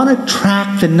you want to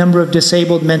track the number of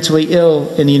disabled mentally ill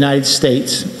in the United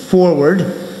States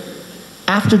forward,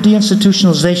 after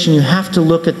deinstitutionalization, you have to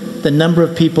look at the number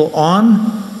of people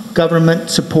on government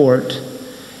support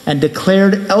and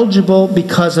declared eligible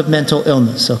because of mental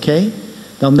illness, okay?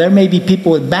 Now, there may be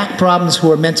people with back problems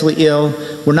who are mentally ill.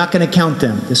 We're not going to count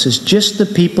them. This is just the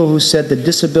people who said the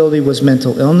disability was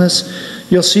mental illness.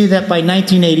 You'll see that by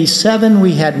 1987,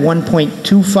 we had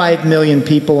 1.25 million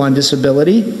people on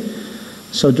disability.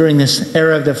 So during this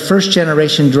era of the first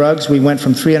generation drugs, we went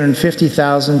from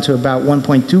 350,000 to about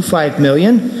 1.25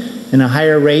 million in a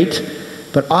higher rate.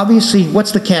 But obviously,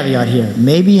 what's the caveat here?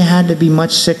 Maybe you had to be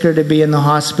much sicker to be in the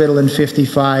hospital in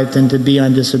 55 than to be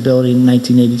on disability in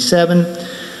 1987.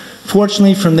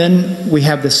 Fortunately, from then, we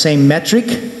have the same metric,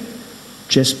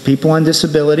 just people on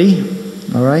disability.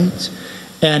 all right?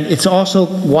 And it's also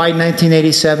why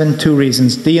 1987, 2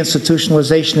 reasons.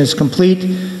 Deinstitutionalization is complete.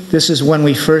 This is when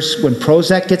when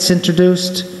Prozac gets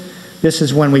introduced. This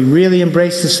is when we really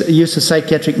embrace the use of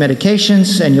psychiatric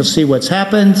medications, and you'll see what's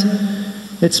happened.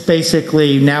 It's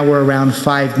basically, now we're around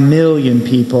 5 million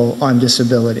people on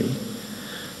disability.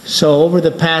 So over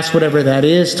the past, whatever that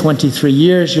is, 23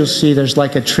 years, you'll see there's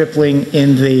like a tripling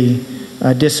in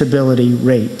the disability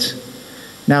rate.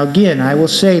 Now again, I will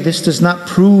say this does not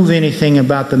prove anything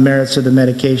about the merits of the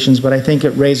medications, but I think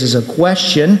it raises a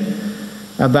question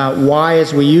about why,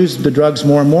 as we use the drugs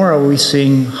more and more, are we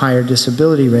seeing higher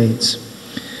disability rates.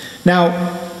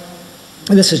 Now,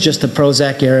 this is just the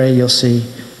Prozac area, you'll see.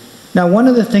 Now, one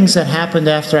of the things that happened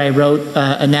after I wrote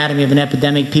Anatomy of an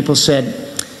Epidemic, people said,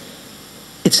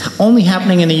 it's only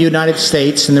happening in the United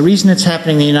States, and the reason it's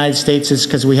happening in the United States is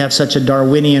because we have such a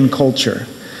Darwinian culture.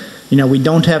 You know, we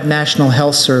don't have National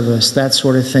Health Service, that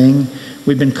sort of thing.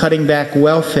 We've been cutting back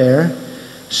welfare,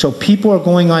 so people are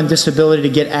going on disability to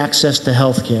get access to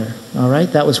health care, all right?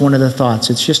 That was one of the thoughts.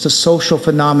 It's just a social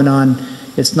phenomenon.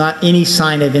 It's not any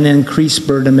sign of an increased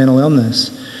burden of mental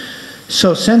illness.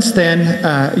 So since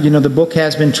then, you know, the book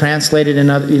has been translated in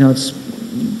other, you know, it's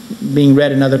being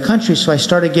read in other countries, so I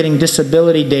started getting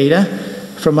disability data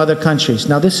from other countries.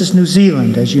 Now this is New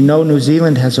Zealand. As you know, New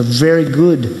Zealand has a very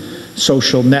good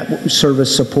social net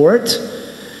service support,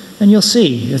 and you'll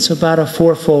see it's about a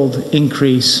 4-fold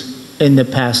increase in the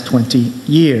past 20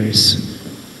 years.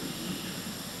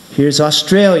 Here's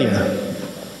Australia.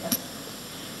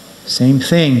 Same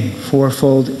thing,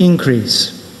 4-fold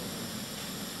increase.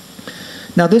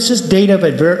 Now this is data of a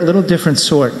little different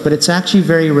sort, but it's actually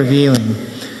very revealing.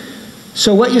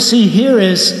 So what you see here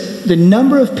is the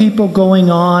number of people going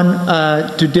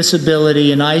on to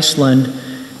disability in Iceland.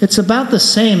 It's about the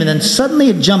same, and then suddenly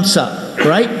it jumps up,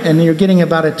 right? And you're getting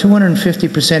about a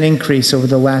 250% increase over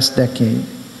the last decade.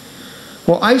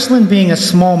 Well, Iceland, being a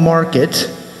small market,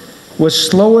 was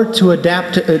slower to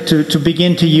adapt to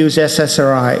begin to use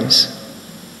SSRIs.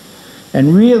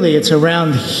 And really, it's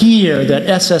around here that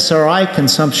SSRI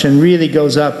consumption really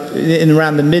goes up in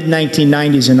around the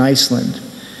mid-1990s in Iceland.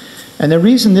 And the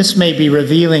reason this may be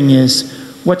revealing is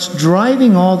what's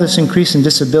driving all this increase in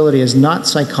disability is not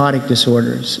psychotic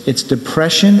disorders. It's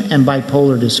depression and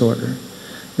bipolar disorder.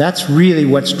 That's really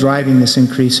what's driving this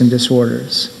increase in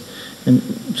disorders. And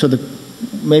so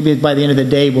maybe by the end of the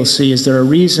day we'll see, is there a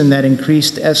reason that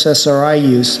increased SSRI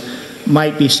use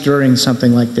might be stirring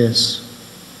something like this?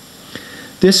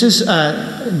 This is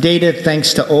data,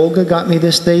 thanks to Olga, got me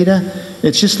this data.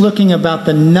 It's just looking about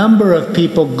the number of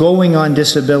people going on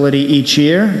disability each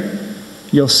year.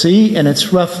 You'll see, and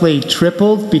it's roughly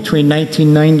tripled between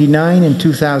 1999 and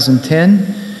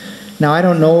 2010. Now, I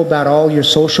don't know about all your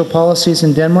social policies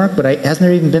in Denmark, but hasn't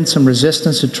there even been some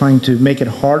resistance to trying to make it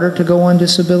harder to go on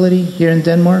disability here in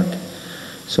Denmark?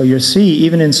 So you'll see,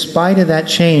 even in spite of that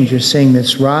change, you're seeing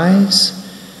this rise.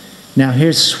 Now,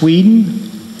 here's Sweden.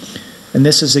 And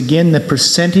this is, again, the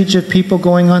percentage of people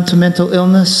going on to mental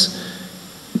illness.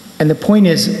 And the point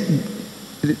is,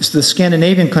 the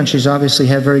Scandinavian countries obviously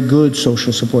have very good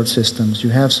social support systems.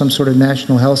 You have some sort of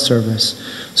national health service.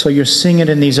 So you're seeing it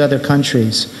in these other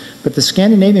countries. But the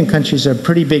Scandinavian countries are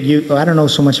pretty big. I don't know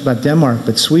so much about Denmark,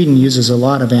 but Sweden uses a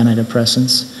lot of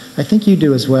antidepressants. I think you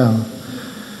do as well.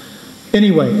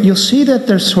 Anyway, you'll see that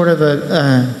there's sort of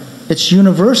it's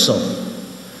universal.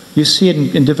 You see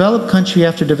it in developed country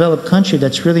after developed country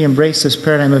that's really embraced this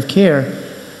paradigm of care.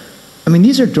 I mean,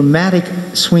 these are dramatic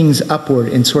swings upward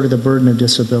in sort of the burden of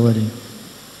disability.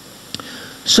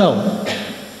 So,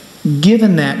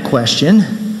 given that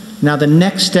question, now the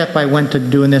next step I went to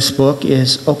do in this book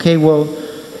is, okay, well,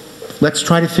 let's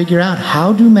try to figure out,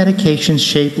 how do medications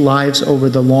shape lives over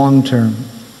the long term?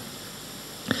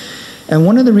 And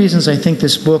one of the reasons I think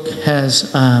this book has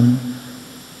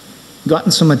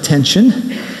gotten some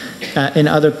attention in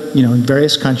in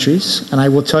various countries, and I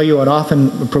will tell you it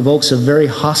often provokes a very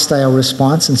hostile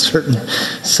response in certain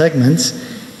segments.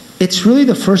 It's really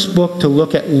the first book to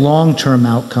look at long-term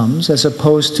outcomes as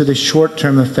opposed to the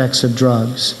short-term effects of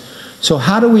drugs. So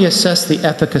how do we assess the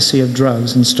efficacy of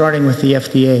drugs? And starting with the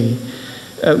FDA,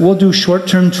 we'll do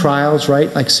short-term trials,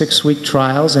 right, like 6-week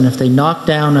trials, and if they knock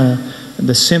down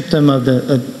the symptom of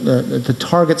the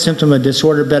target symptom of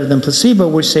disorder better than placebo,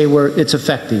 we say it's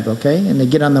effective, okay? And they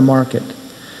get on the market.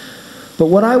 But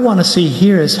what I want to see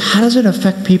here is, how does it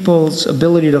affect people's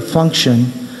ability to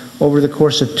function over the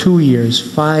course of 2 years,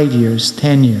 5 years,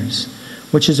 10 years,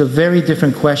 which is a very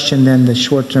different question than the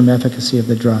short-term efficacy of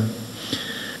the drug.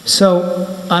 So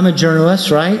I'm a journalist,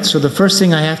 right? So the first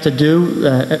thing I have to do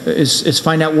is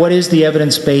find out what is the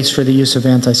evidence base for the use of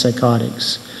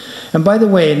antipsychotics. And by the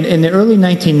way, in the early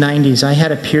 1990s, I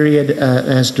had a period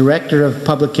as director of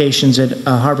publications at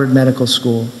Harvard Medical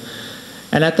School.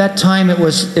 And at that time, there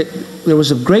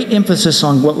was a great emphasis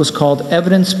on what was called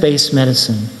evidence-based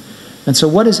medicine. And so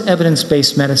what is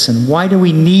evidence-based medicine? Why do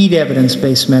we need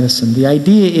evidence-based medicine? The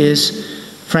idea is,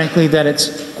 frankly, that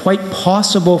it's quite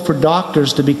possible for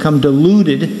doctors to become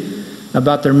deluded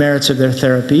about their merits of their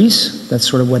therapies. That's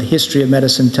sort of what history of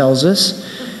medicine tells us.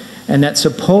 And that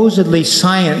supposedly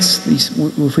science,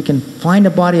 if we can find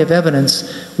a body of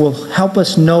evidence, will help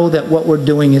us know that what we're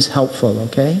doing is helpful,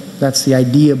 okay? That's the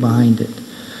idea behind it.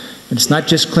 It's not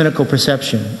just clinical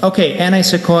perception. Okay,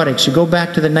 antipsychotics. You go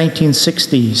back to the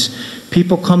 1960s.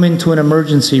 People come into an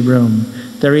emergency room.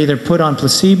 They're either put on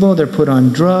placebo, they're put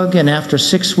on drug, and after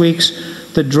 6 weeks,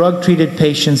 the drug-treated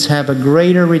patients have a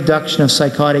greater reduction of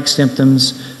psychotic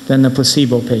symptoms than the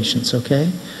placebo patients, okay?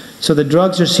 So the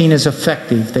drugs are seen as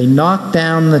effective. They knock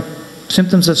down the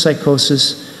symptoms of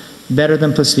psychosis better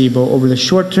than placebo over the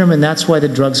short term, and that's why the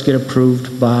drugs get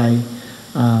approved by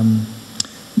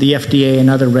the FDA and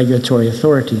other regulatory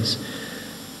authorities.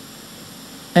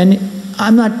 And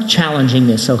I'm not challenging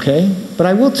this, okay? But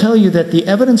I will tell you that the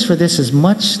evidence for this is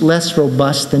much less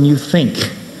robust than you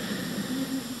think.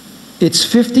 It's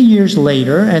 50 years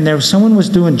later, and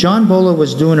John Bola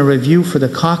was doing a review for the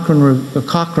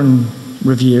Cochrane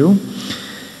Review,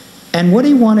 and what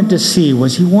he wanted to see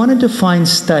was he wanted to find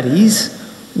studies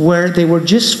where they were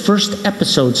just first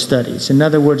episode studies. In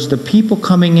other words, the people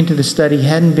coming into the study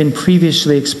hadn't been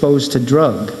previously exposed to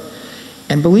drug.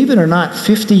 And believe it or not,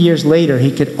 50 years later,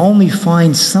 he could only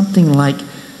find something like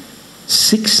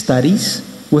 6 studies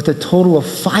with a total of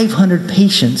 500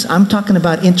 patients. I'm talking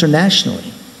about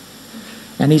internationally.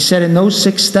 And he said in those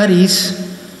 6 studies,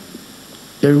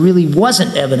 there really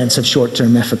wasn't evidence of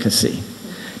short-term efficacy.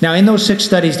 Now, in those 6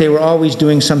 studies, they were always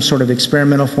doing some sort of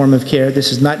experimental form of care.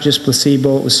 This is not just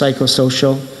placebo, it was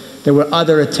psychosocial. There were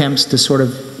other attempts to sort of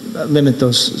limit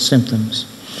those symptoms.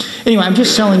 Anyway, I'm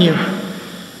just telling you,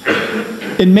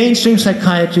 in mainstream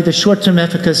psychiatry, the short-term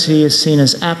efficacy is seen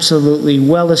as absolutely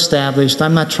well-established.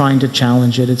 I'm not trying to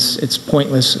challenge it. It's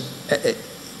pointless.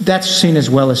 That's seen as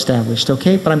well-established,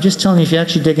 okay? But I'm just telling you, if you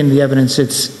actually dig into the evidence,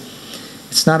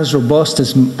 it's not as robust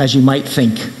as you might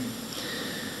think.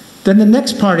 Then the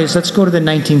next part is, let's go to the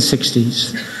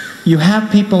 1960s. You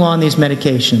have people on these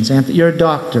medications, and you're a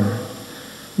doctor.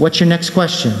 What's your next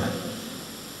question?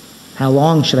 How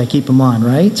long should I keep them on,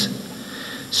 right?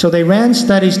 So they ran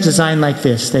studies designed like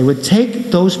this. They would take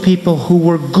those people who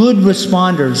were good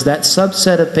responders, that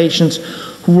subset of patients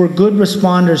who were good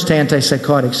responders to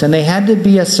antipsychotics, and they had to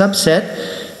be a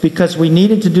subset because we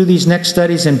needed to do these next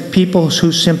studies in people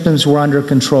whose symptoms were under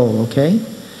control, okay?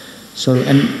 So,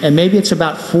 and maybe it's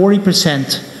about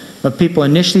 40% of people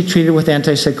initially treated with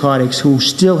antipsychotics who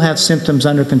still have symptoms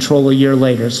under control a year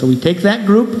later. So we take that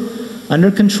group under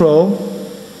control,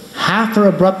 half are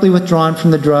abruptly withdrawn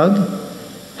from the drug,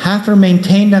 half are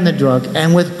maintained on the drug,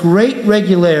 and with great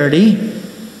regularity,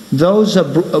 those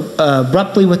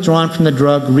abruptly withdrawn from the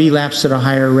drug relapsed at a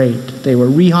higher rate. They were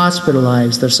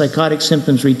re-hospitalized, their psychotic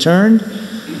symptoms returned.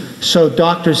 So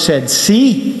doctors said,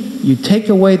 see, you take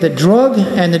away the drug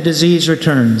and the disease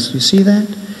returns. You see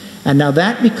that? And now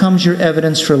that becomes your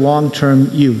evidence for long-term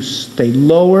use. They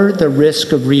lower the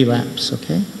risk of relapse,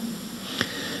 okay?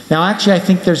 Now actually I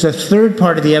think there's a third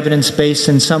part of the evidence base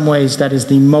in some ways that is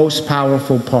the most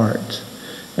powerful part.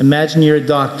 Imagine you're a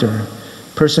doctor.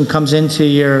 Person comes into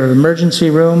your emergency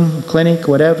room, clinic,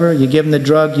 whatever, you give them the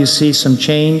drug, you see some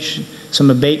change, some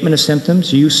abatement of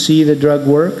symptoms, you see the drug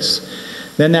works.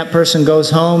 Then that person goes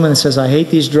home and says, I hate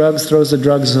these drugs, throws the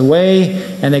drugs away,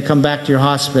 and they come back to your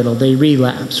hospital. They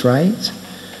relapse, right?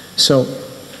 So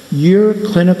your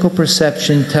clinical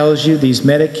perception tells you these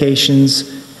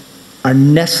medications are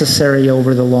necessary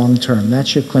over the long term.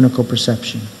 That's your clinical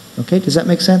perception. Okay, does that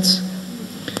make sense?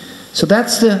 So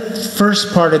that's the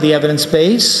first part of the evidence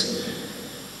base.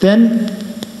 Then,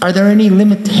 are there any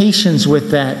limitations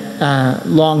with that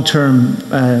long-term,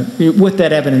 with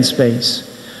that evidence base?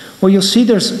 Well, you'll see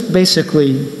there's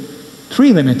basically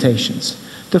 3 limitations.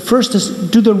 The first is,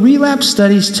 do the relapse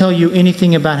studies tell you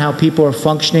anything about how people are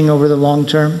functioning over the long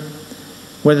term?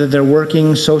 Whether they're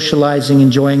working, socializing,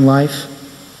 enjoying life?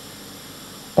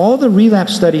 All the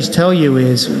relapse studies tell you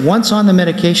is, once on the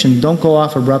medication, don't go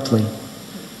off abruptly.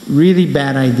 Really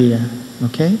bad idea,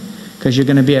 okay? Because you're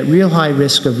going to be at real high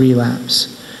risk of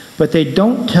relapse. But they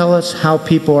don't tell us how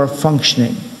people are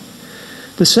functioning.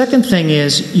 The second thing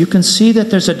is, you can see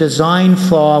that there's a design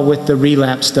flaw with the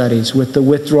relapse studies, with the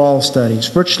withdrawal studies.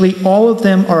 Virtually all of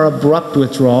them are abrupt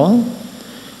withdrawal.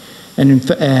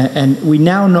 And we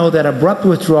now know that abrupt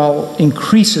withdrawal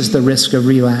increases the risk of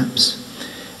relapse.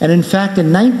 And in fact,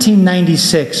 in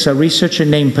 1996, a researcher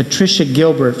named Patricia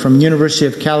Gilbert from University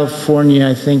of California,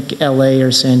 I think LA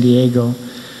or San Diego,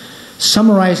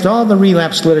 summarized all the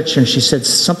relapse literature, and she said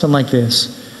something like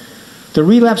this: the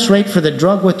relapse rate for the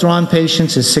drug-withdrawn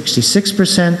patients is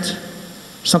 66%,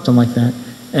 something like that.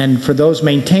 And for those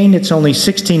maintained, it's only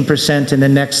 16% in the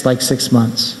next, 6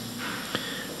 months.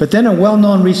 But then a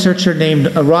well-known researcher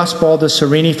named Ross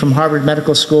Baldassarini from Harvard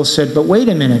Medical School said, but wait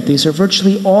a minute, these are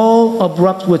virtually all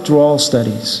abrupt withdrawal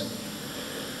studies.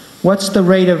 What's the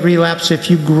rate of relapse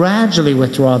if you gradually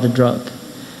withdraw the drug?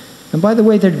 And by the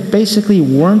way, there basically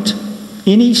weren't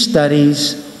any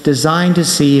studies designed to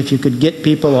see if you could get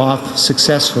people off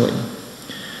successfully.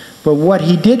 But what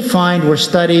he did find were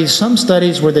studies, some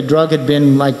studies where the drug had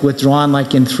been withdrawn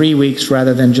in 3 weeks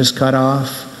rather than just cut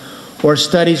off, or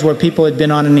studies where people had been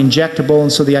on an injectable,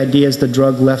 and so the idea is the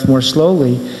drug left more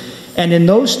slowly. And in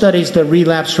those studies, the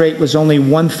relapse rate was only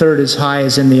 1/3 as high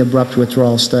as in the abrupt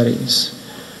withdrawal studies.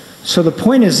 So the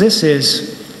point is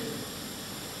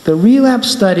the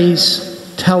relapse studies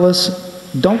tell us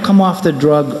don't come off the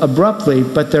drug abruptly,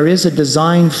 but there is a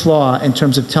design flaw in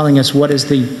terms of telling us what is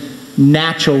the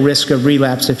natural risk of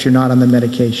relapse if you're not on the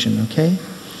medication, okay?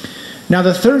 Now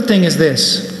the third thing is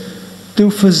this: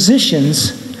 do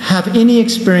physicians have any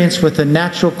experience with the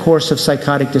natural course of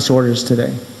psychotic disorders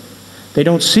today? They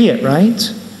don't see it, right?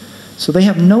 So they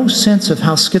have no sense of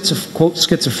how quote,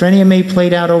 schizophrenia may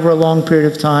play out over a long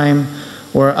period of time,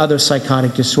 or other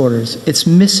psychotic disorders. It's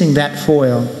missing that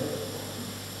foil.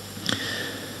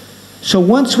 So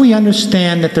once we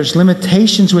understand that there's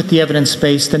limitations with the evidence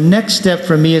base, the next step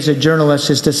for me as a journalist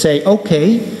is to say,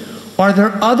 okay, are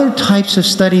there other types of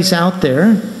studies out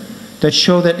there that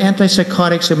show that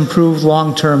antipsychotics improve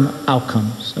long-term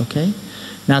outcomes, okay?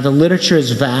 Now the literature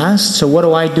is vast, so what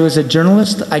do I do as a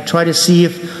journalist? I try to see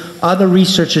if other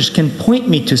researchers can point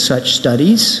me to such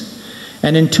studies.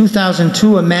 And in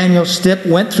 2002, Emmanuel Stipp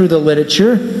went through the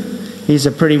literature. He's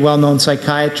a pretty well-known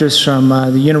psychiatrist from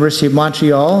the University of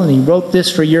Montreal, and he wrote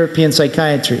this for European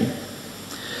Psychiatry.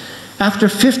 After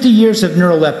 50 years of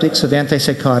neuroleptics, of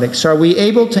antipsychotics, are we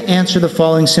able to answer the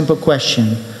following simple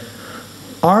question: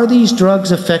 are these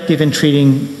drugs effective in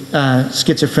treating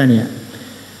schizophrenia?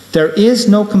 There is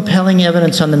no compelling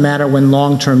evidence on the matter when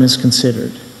long-term is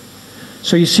considered.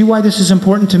 So you see why this is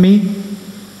important to me?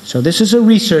 So this is a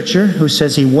researcher who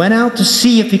says he went out to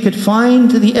see if he could find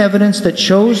the evidence that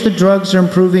shows the drugs are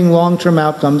improving long-term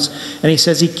outcomes, and he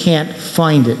says he can't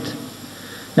find it.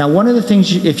 Now one of the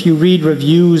things, if you read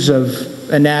reviews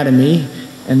of anatomy,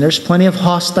 and there's plenty of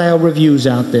hostile reviews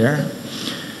out there,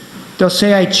 they'll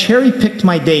say, I cherry-picked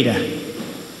my data.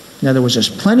 In other words, there's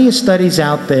plenty of studies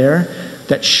out there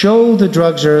that show the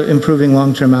drugs are improving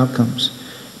long-term outcomes.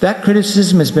 That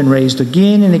criticism has been raised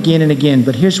again and again and again,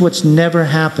 but here's what's never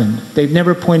happened. They've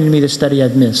never pointed me the study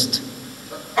I've missed.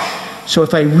 So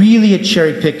if I really had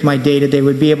cherry-picked my data, they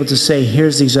would be able to say,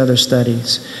 here's these other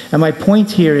studies. And my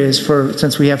point here is,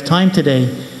 since we have time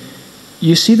today,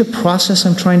 you see the process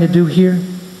I'm trying to do here?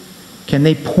 Can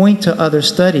they point to other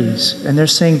studies? And they're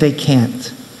saying they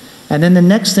can't. And then the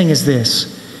next thing is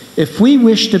this: if we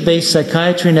wish to base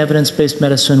psychiatry and evidence-based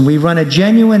medicine, we run a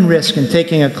genuine risk in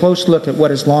taking a close look at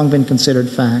what has long been considered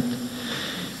fact.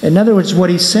 In other words, what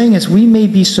he's saying is we may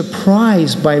be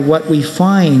surprised by what we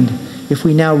find if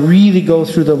we now really go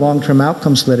through the long-term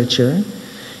outcomes literature.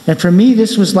 And for me,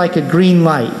 this was like a green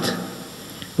light.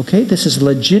 Okay, this is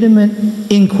legitimate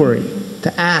inquiry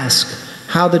to ask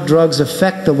how the drugs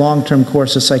affect the long-term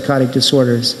course of psychotic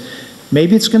disorders.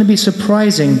 Maybe it's going to be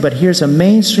surprising, but here's a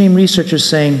mainstream researcher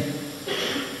saying,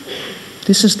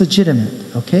 this is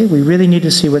legitimate, okay? We really need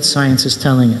to see what science is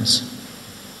telling us.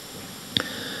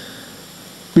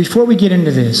 Before we get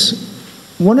into this,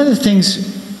 one of the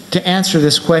things to answer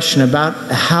this question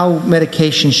about how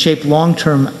medications shape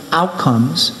long-term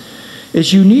outcomes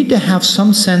is you need to have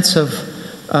some sense of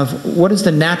what is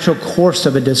the natural course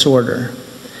of a disorder.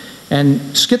 And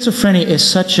schizophrenia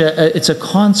is it's a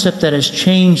concept that has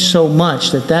changed so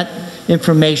much that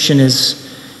information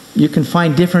is, you can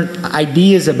find different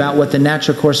ideas about what the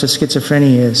natural course of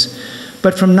schizophrenia is.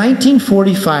 But from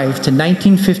 1945 to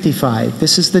 1955,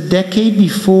 this is the decade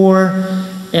before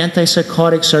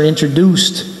antipsychotics are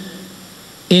introduced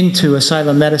into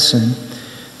asylum medicine,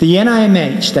 the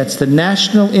NIMH, that's the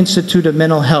National Institute of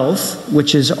Mental Health,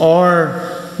 which is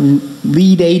our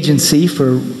lead agency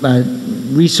for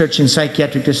researching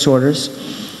psychiatric disorders,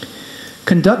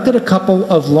 conducted a couple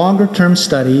of longer-term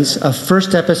studies of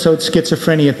first-episode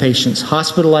schizophrenia patients,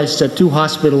 hospitalized,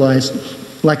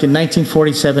 like in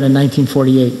 1947 and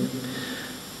 1948.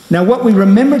 Now, what we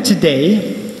remember today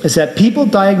is that people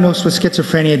diagnosed with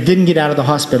schizophrenia didn't get out of the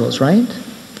hospitals, right?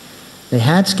 They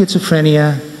had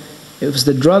schizophrenia. It was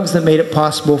the drugs that made it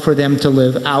possible for them to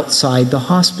live outside the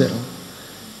hospital.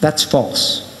 That's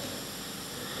false.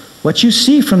 What you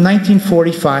see from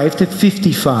 1945 to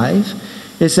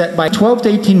 55 is that by 12 to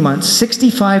 18 months,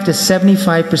 65 to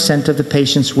 75% of the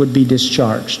patients would be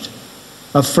discharged,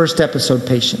 of first episode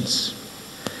patients.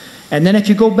 And then if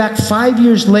you go back 5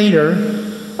 years later,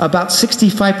 about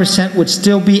 65% would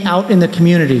still be out in the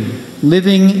community,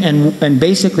 living and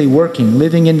basically working,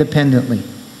 living independently.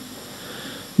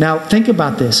 Now think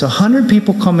about this. 100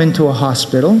 people come into a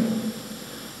hospital,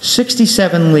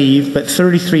 67 leave, but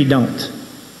 33 don't.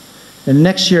 And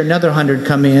next year another 100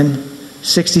 come in,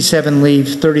 67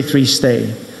 leave, 33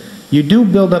 stay. You do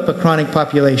build up a chronic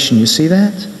population, you see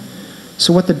that?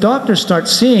 So what the doctors start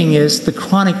seeing is the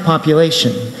chronic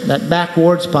population, that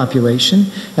backwards population,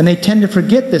 and they tend to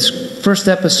forget this first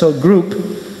episode group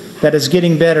that is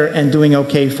getting better and doing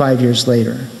okay 5 years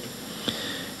later.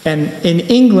 And in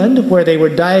England, where they were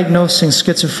diagnosing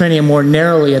schizophrenia more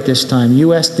narrowly at this time,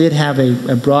 US did have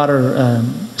a broader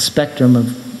spectrum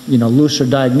of looser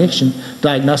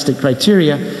diagnostic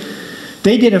criteria.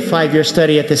 They did a 5-year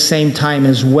study at the same time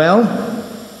as well.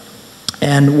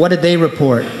 And what did they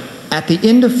report? At the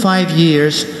end of 5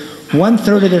 years,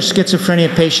 1/3 of their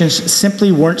schizophrenia patients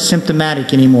simply weren't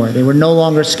symptomatic anymore. They were no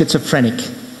longer schizophrenic.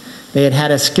 They had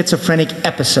had a schizophrenic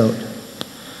episode.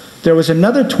 There was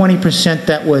another 20%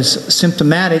 that was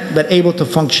symptomatic but able to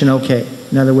function okay.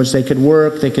 In other words, they could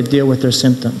work, they could deal with their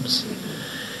symptoms.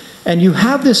 And you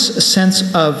have this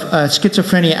sense of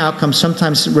schizophrenia outcomes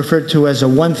sometimes referred to as a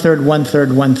 1/3,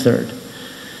 1/3, 1/3.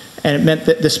 And it meant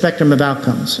that the spectrum of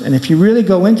outcomes. And if you really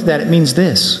go into that, it means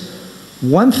this.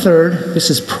 1/3,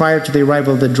 this is prior to the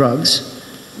arrival of the drugs,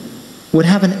 would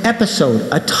have an episode,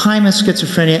 a time of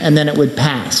schizophrenia, and then it would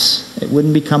pass. It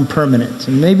wouldn't become permanent.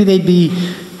 And maybe they'd be,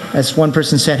 as one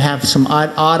person said, have some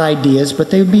odd ideas,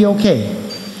 but they would be okay.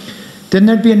 Then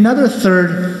there'd be another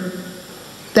 1/3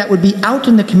 that would be out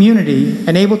in the community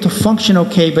and able to function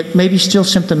okay, but maybe still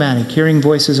symptomatic, hearing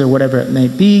voices or whatever it may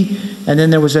be. And then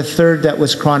there was a 1/3 that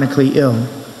was chronically ill.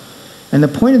 And the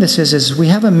point of this is we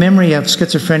have a memory of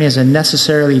schizophrenia as a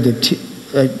necessarily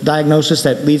diagnosis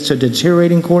that leads to a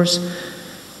deteriorating course.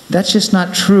 That's just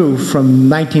not true from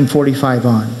 1945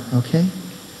 on, okay?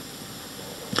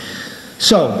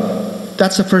 So,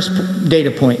 that's the first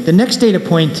data point. The next data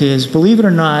point is, believe it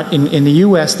or not, in the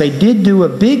US, they did do a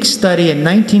big study in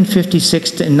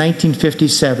 1956 and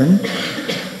 1957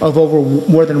 of over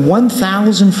more than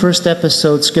 1,000 first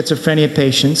episode schizophrenia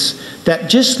patients that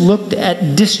just looked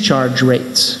at discharge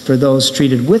rates for those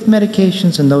treated with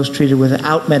medications and those treated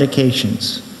without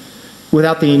medications,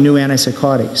 without the new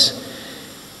antipsychotics.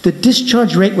 The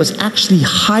discharge rate was actually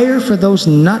higher for those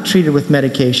not treated with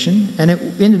medication, and it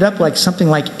ended up like something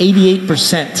like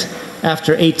 88%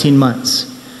 after 18 months.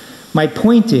 My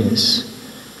point is,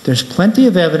 there's plenty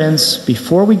of evidence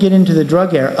before we get into the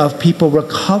drug era of people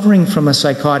recovering from a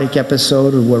psychotic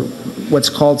episode or what's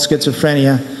called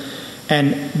schizophrenia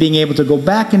and being able to go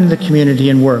back into the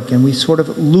community and work, and we sort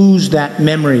of lose that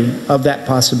memory of that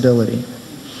possibility.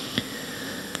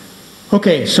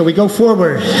 Okay, so we go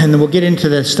forward, and then we'll get into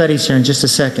the studies here in just a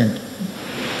second.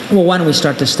 Well, why don't we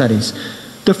start the studies?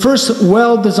 The first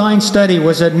well-designed study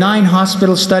was a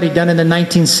 9-hospital study done in the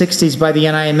 1960s by the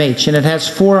NIMH, and it has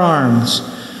 4 arms.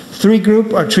 3 of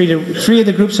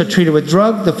the groups are treated with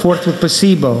drug, the 4th with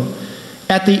placebo.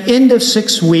 At the end of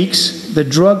 6 weeks, the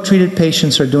drug-treated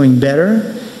patients are doing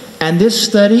better, and this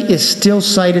study is still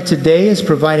cited today as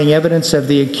providing evidence of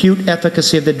the acute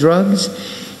efficacy of the drugs.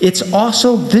 It's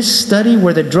also this study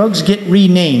where the drugs get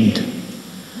renamed.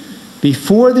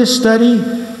 Before this study,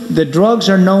 the drugs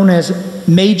are known as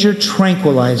major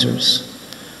tranquilizers.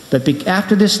 But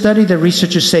after this study, the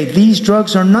researchers say these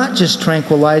drugs are not just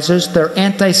tranquilizers, they're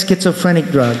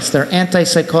anti-schizophrenic drugs, they're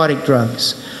antipsychotic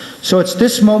drugs. So it's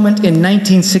this moment in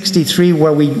 1963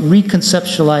 where we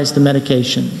reconceptualize the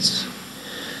medications.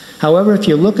 However, if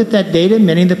you look at that data,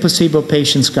 many of the placebo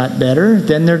patients got better,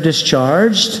 then they're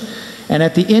discharged, and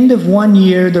at the end of 1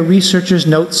 year, the researchers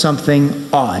note something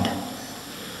odd.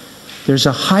 There's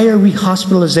a higher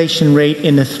rehospitalization rate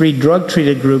in the 3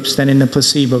 drug-treated groups than in the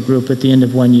placebo group at the end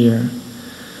of 1 year.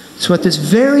 So at this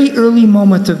very early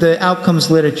moment of the outcomes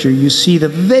literature, you see the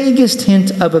vaguest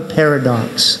hint of a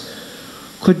paradox.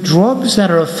 Could drugs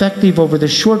that are effective over the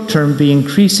short term be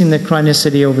increasing the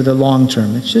chronicity over the long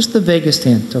term? It's just the vaguest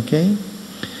hint, okay?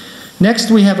 Next,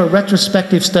 we have a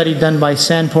retrospective study done by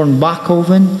Sanborn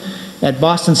Bachhoven at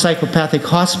Boston Psychopathic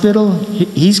Hospital.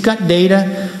 He's got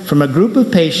data from a group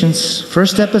of patients,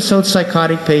 first episode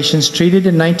psychotic patients, treated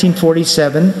in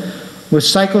 1947 with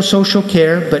psychosocial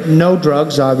care, but no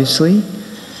drugs, obviously.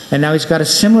 And now he's got a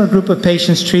similar group of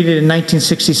patients treated in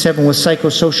 1967 with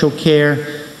psychosocial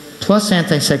care plus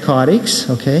antipsychotics,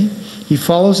 okay? He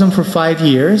follows them for 5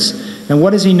 years, and what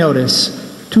does he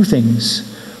notice? Two things.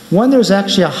 One, there's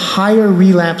actually a higher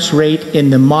relapse rate in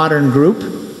the modern group,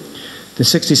 the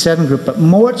 67 group, but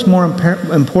what's more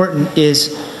important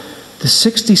is the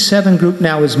 67 group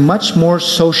now is much more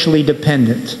socially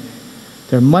dependent.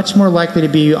 They're much more likely to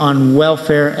be on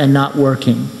welfare and not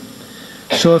working.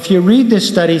 So if you read this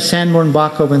study,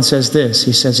 Sanborn-Bachhoven says this.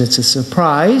 He says it's a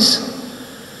surprise,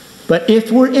 but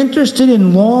if we're interested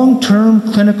in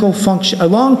long-term clinical function,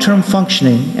 long-term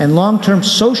functioning and long-term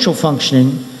social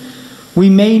functioning, we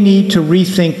may need to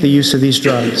rethink the use of these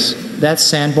drugs. That's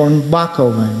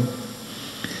Sanborn-Bachhoven.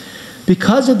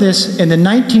 Because of this, in the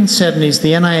 1970s,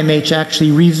 the NIMH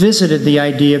actually revisited the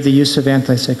idea of the use of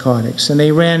antipsychotics. And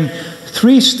they ran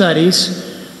 3 studies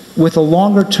with a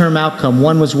longer-term outcome.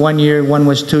 One was 1 year, one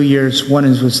was 2 years, one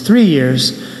was 3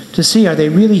 years, to see are they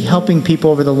really helping people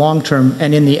over the long term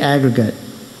and in the aggregate.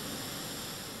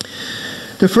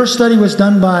 The first study was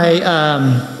done by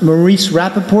Maurice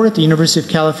Rappaport at the University of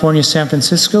California, San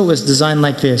Francisco. It was designed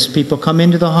like this. People come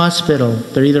into the hospital.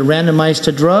 They're either randomized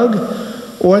to drug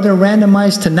or they're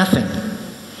randomized to nothing.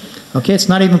 Okay, it's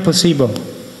not even placebo.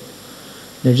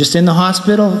 They're just in the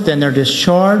hospital, then they're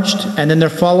discharged, and then they're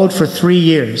followed for 3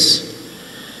 years.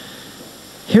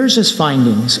 Here's his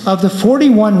findings. Of the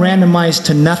 41 randomized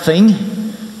to nothing,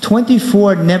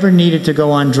 24 never needed to go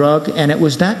on drug, and it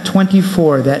was that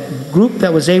 24, that group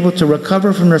that was able to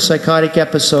recover from their psychotic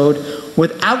episode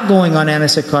without going on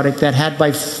antipsychotic, that had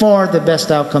by far the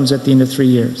best outcomes at the end of 3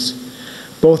 years,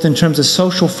 both in terms of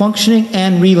social functioning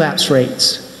and relapse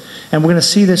rates. And we're going to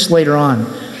see this later on.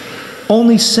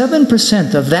 Only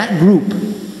 7% of that group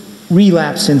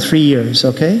relapsed in 3 years,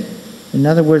 okay? In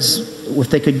other words, if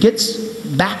they could get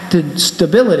back to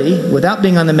stability without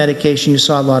being on the medication, you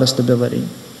saw a lot of stability.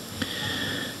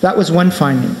 That was one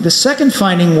finding. The second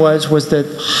finding was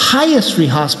the highest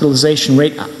rehospitalization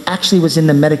rate actually was in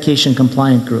the medication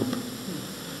compliant group.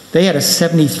 They had a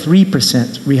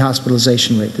 73%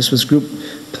 rehospitalization rate. This was group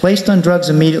placed on drugs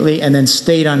immediately and then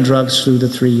stayed on drugs through the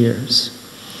 3 years.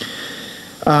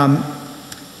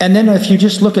 And then if you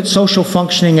just look at social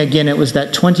functioning, again, it was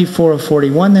that 24 of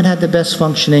 41 that had the best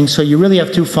functioning. So you really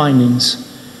have two findings.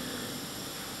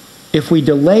 If we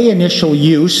delay initial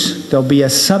use, there'll be a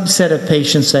subset of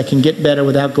patients that can get better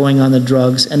without going on the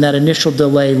drugs, and that initial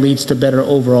delay leads to better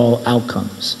overall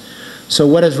outcomes. So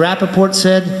what has Rappaport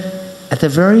said? At the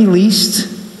very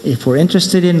least, if we're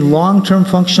interested in long-term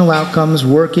functional outcomes,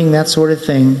 working, that sort of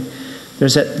thing,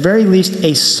 there's at very least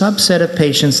a subset of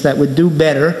patients that would do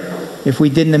better if we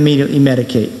didn't immediately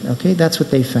medicate. Okay, that's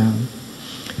what they found.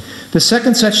 The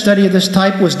second such study of this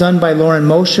type was done by Loren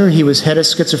Mosher. He was head of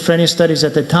schizophrenia studies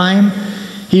at the time.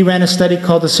 He ran a study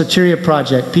called the Soteria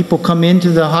Project. People come into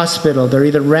the hospital. They're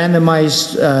either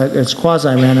randomized, it's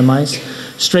quasi-randomized,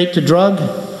 straight to drug,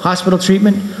 hospital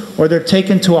treatment, or they're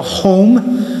taken to a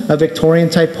home, a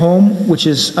Victorian-type home, which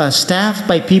is staffed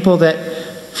by people that,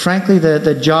 frankly,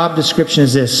 the job description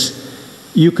is this.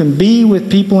 You can be with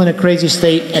people in a crazy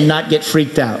state and not get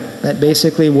freaked out. That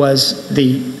basically was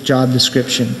the job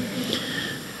description.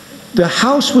 The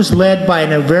house was led by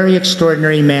a very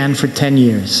extraordinary man for 10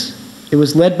 years. It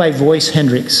was led by Voice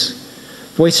Hendricks.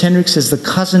 Voice Hendricks is the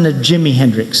cousin of Jimi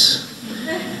Hendrix.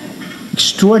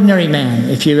 Extraordinary man,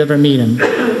 if you ever meet him.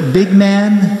 Big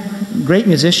man, great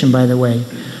musician, by the way.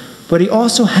 But he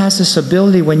also has this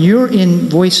ability, when you're in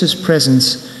Voice's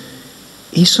presence,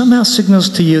 he somehow signals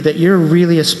to you that you're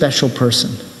really a special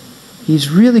person. He's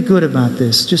really good about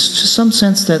this. Just some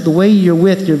sense that the way you're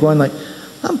with, you're going like,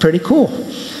 I'm pretty cool.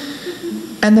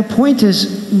 And the point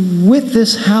is, with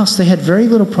this house, they had very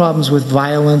little problems with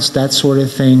violence, that sort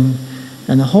of thing.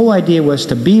 And the whole idea was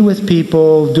to be with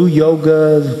people, do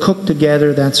yoga, cook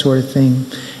together, that sort of thing.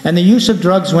 And the use of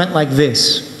drugs went like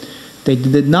this. They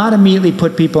did not immediately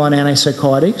put people on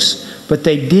antipsychotics, but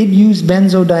they did use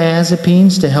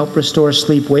benzodiazepines to help restore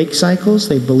sleep-wake cycles.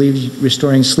 They believed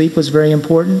restoring sleep was very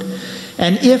important.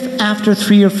 And if after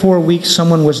 3 or 4 weeks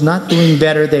someone was not doing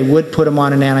better, they would put them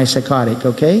on an antipsychotic,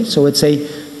 okay? So it's a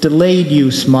delayed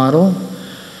use model.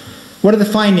 What are the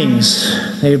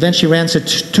findings? They eventually ran 2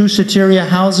 Soteria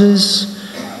houses.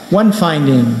 One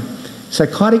finding,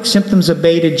 psychotic symptoms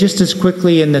abated just as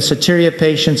quickly in the Soteria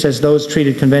patients as those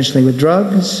treated conventionally with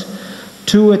drugs.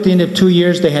 2, at the end of 2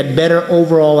 years, they had better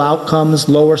overall outcomes,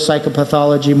 lower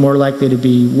psychopathology, more likely to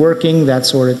be working, that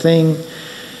sort of thing.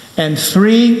 And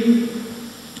 3,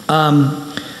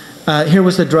 here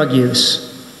was the drug use.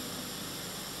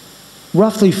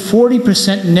 Roughly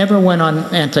 40% never went on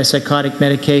antipsychotic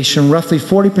medication, roughly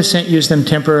 40% used them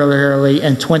temporarily,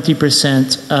 and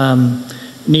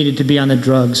 20% needed to be on the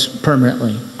drugs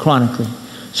permanently, chronically.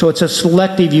 So it's a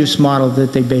selective use model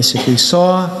that they basically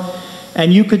saw.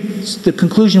 And the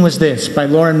conclusion was this, by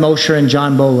Lauren Mosher and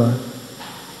John Bola.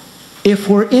 If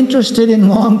we're interested in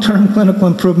long-term clinical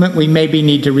improvement, we maybe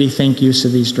need to rethink use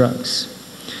of these drugs.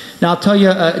 Now, I'll tell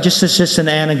you, just an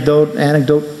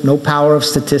anecdote, no power of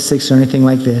statistics or anything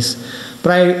like this.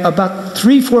 But about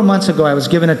 3-4 months ago, I was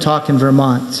giving a talk in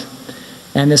Vermont.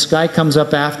 And this guy comes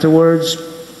up afterwards,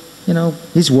 you know,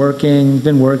 he's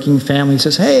been working, family,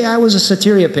 says, hey, I was a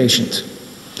Soteria patient.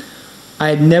 I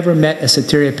had never met a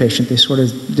Soteria patient. They sort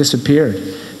of disappeared.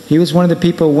 He was one of the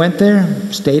people who went there,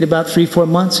 stayed about 3-4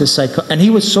 months, and he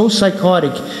was so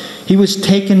psychotic, he was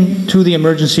taken to the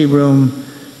emergency room,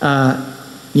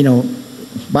 you know,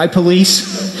 by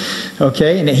police,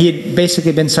 okay? And he had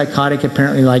basically been psychotic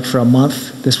apparently like for a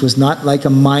month. This was not like a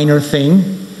minor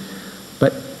thing,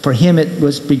 but for him it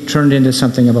was turned into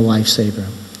something of a lifesaver.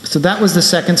 So that was the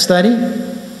second study.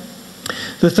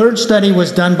 The third study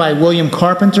was done by William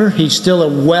Carpenter. He's still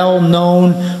a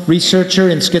well-known researcher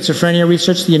in schizophrenia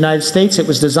research in the United States. It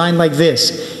was designed like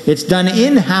this. It's done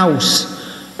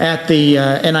in-house at the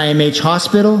NIMH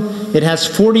hospital. It has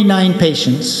 49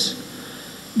 patients.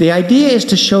 The idea is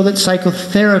to show that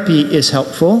psychotherapy is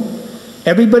helpful.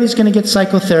 Everybody's going to get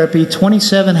psychotherapy.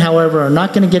 27, however, are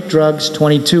not going to get drugs.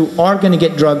 22 are going to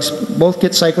get drugs. Both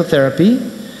get psychotherapy.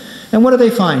 And what do they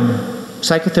find?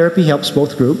 Psychotherapy helps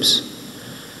both groups.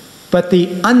 But the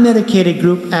unmedicated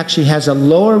group actually has a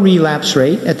lower relapse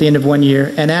rate at the end of 1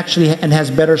 year and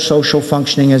has better social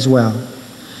functioning as well.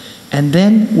 And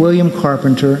then William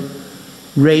Carpenter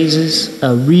raises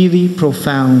a really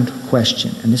profound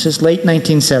question. And this is late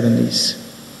 1970s.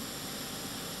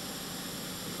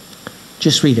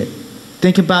 Just read it.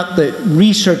 Think about the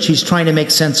research he's trying to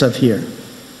make sense of here.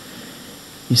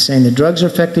 He's saying the drugs are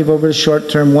effective over the short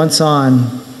term. Once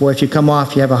on, boy, if you come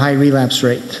off, you have a high relapse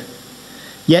rate.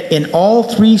 Yet in all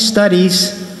 3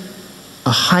 studies, a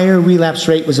higher relapse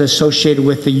rate was associated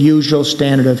with the usual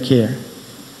standard of care.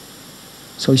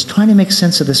 So he's trying to make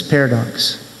sense of this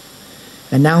paradox.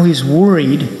 And now he's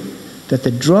worried that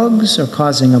the drugs are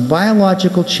causing a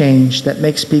biological change that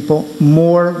makes people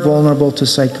more vulnerable to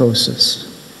psychosis.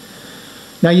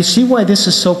 Now you see why this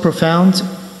is so profound?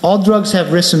 All drugs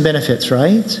have risks and benefits,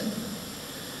 right?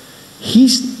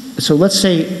 So let's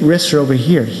say risks are over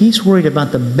here. He's worried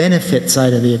about the benefit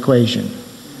side of the equation.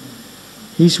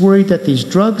 He's worried that these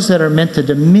drugs that are meant to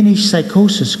diminish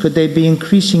psychosis, could they be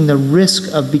increasing the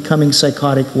risk of becoming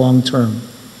psychotic long term?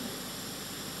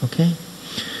 Okay?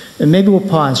 And maybe we'll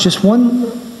pause. Just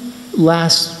one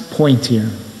last point here.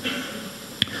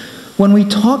 When we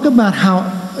talk about how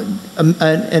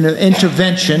an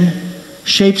intervention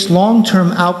shapes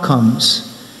long-term outcomes,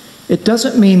 it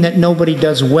doesn't mean that nobody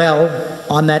does well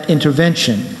on that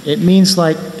intervention. It means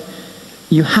like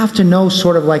you have to know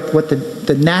sort of like what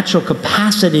the natural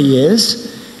capacity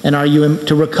is, and are you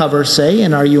to recover, say,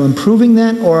 and are you improving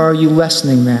that or are you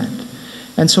lessening that?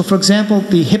 And so, for example,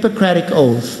 the Hippocratic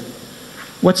Oath.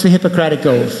 What's the Hippocratic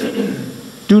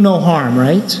Oath? Do no harm,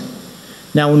 right?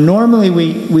 Now, normally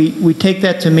we take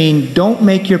that to mean don't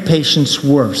make your patients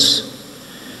worse.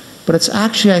 But it's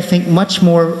actually, I think, much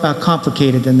more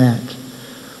complicated than that.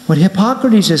 What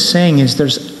Hippocrates is saying is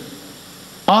there's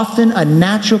often a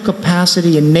natural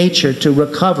capacity in nature to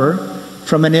recover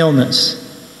from an illness.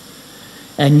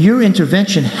 And your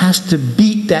intervention has to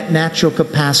beat that natural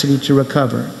capacity to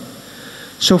recover.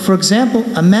 So, for example,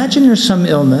 imagine there's some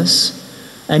illness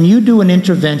and you do an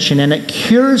intervention and it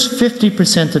cures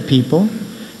 50% of people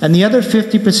and the other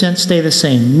 50% stay the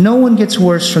same. No one gets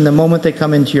worse from the moment they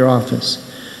come into your office.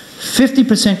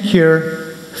 50%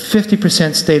 cure,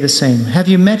 50% stay the same. Have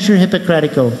you met your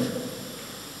Hippocratic Oath?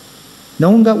 No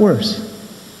one got worse.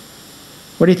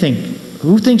 What do you think?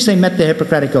 Who thinks they met the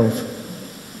Hippocratic Oath?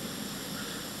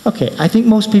 Okay, I think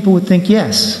most people would think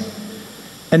yes.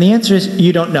 And the answer is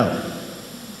you don't know.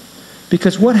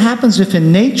 Because what happens if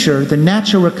in nature the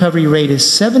natural recovery rate is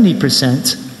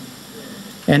 70%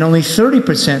 and only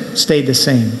 30% stayed the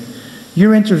same?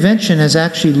 Your intervention has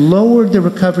actually lowered the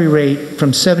recovery rate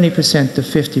from 70% to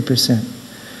 50%.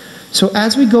 So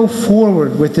as we go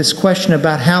forward with this question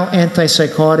about how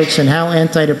antipsychotics and how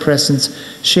antidepressants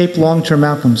shape long-term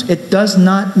outcomes, it does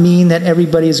not mean that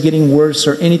everybody is getting worse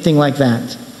or anything like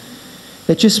that.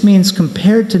 It just means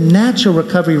compared to natural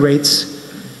recovery rates,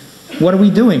 what are we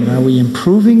doing? Are we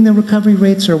improving the recovery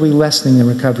rates or are we lessening the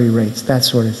recovery rates? That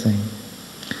sort of thing.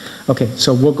 Okay,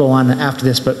 so we'll go on after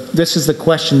this, but this is the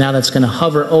question now that's going to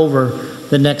hover over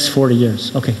the next 40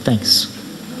 years. Okay, thanks.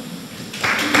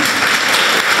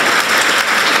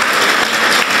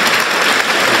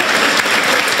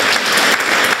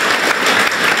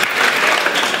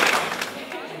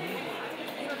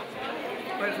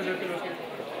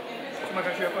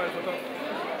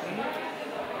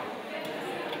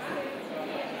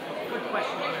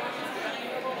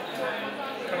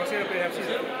 Kan man se det på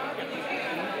hemsidan?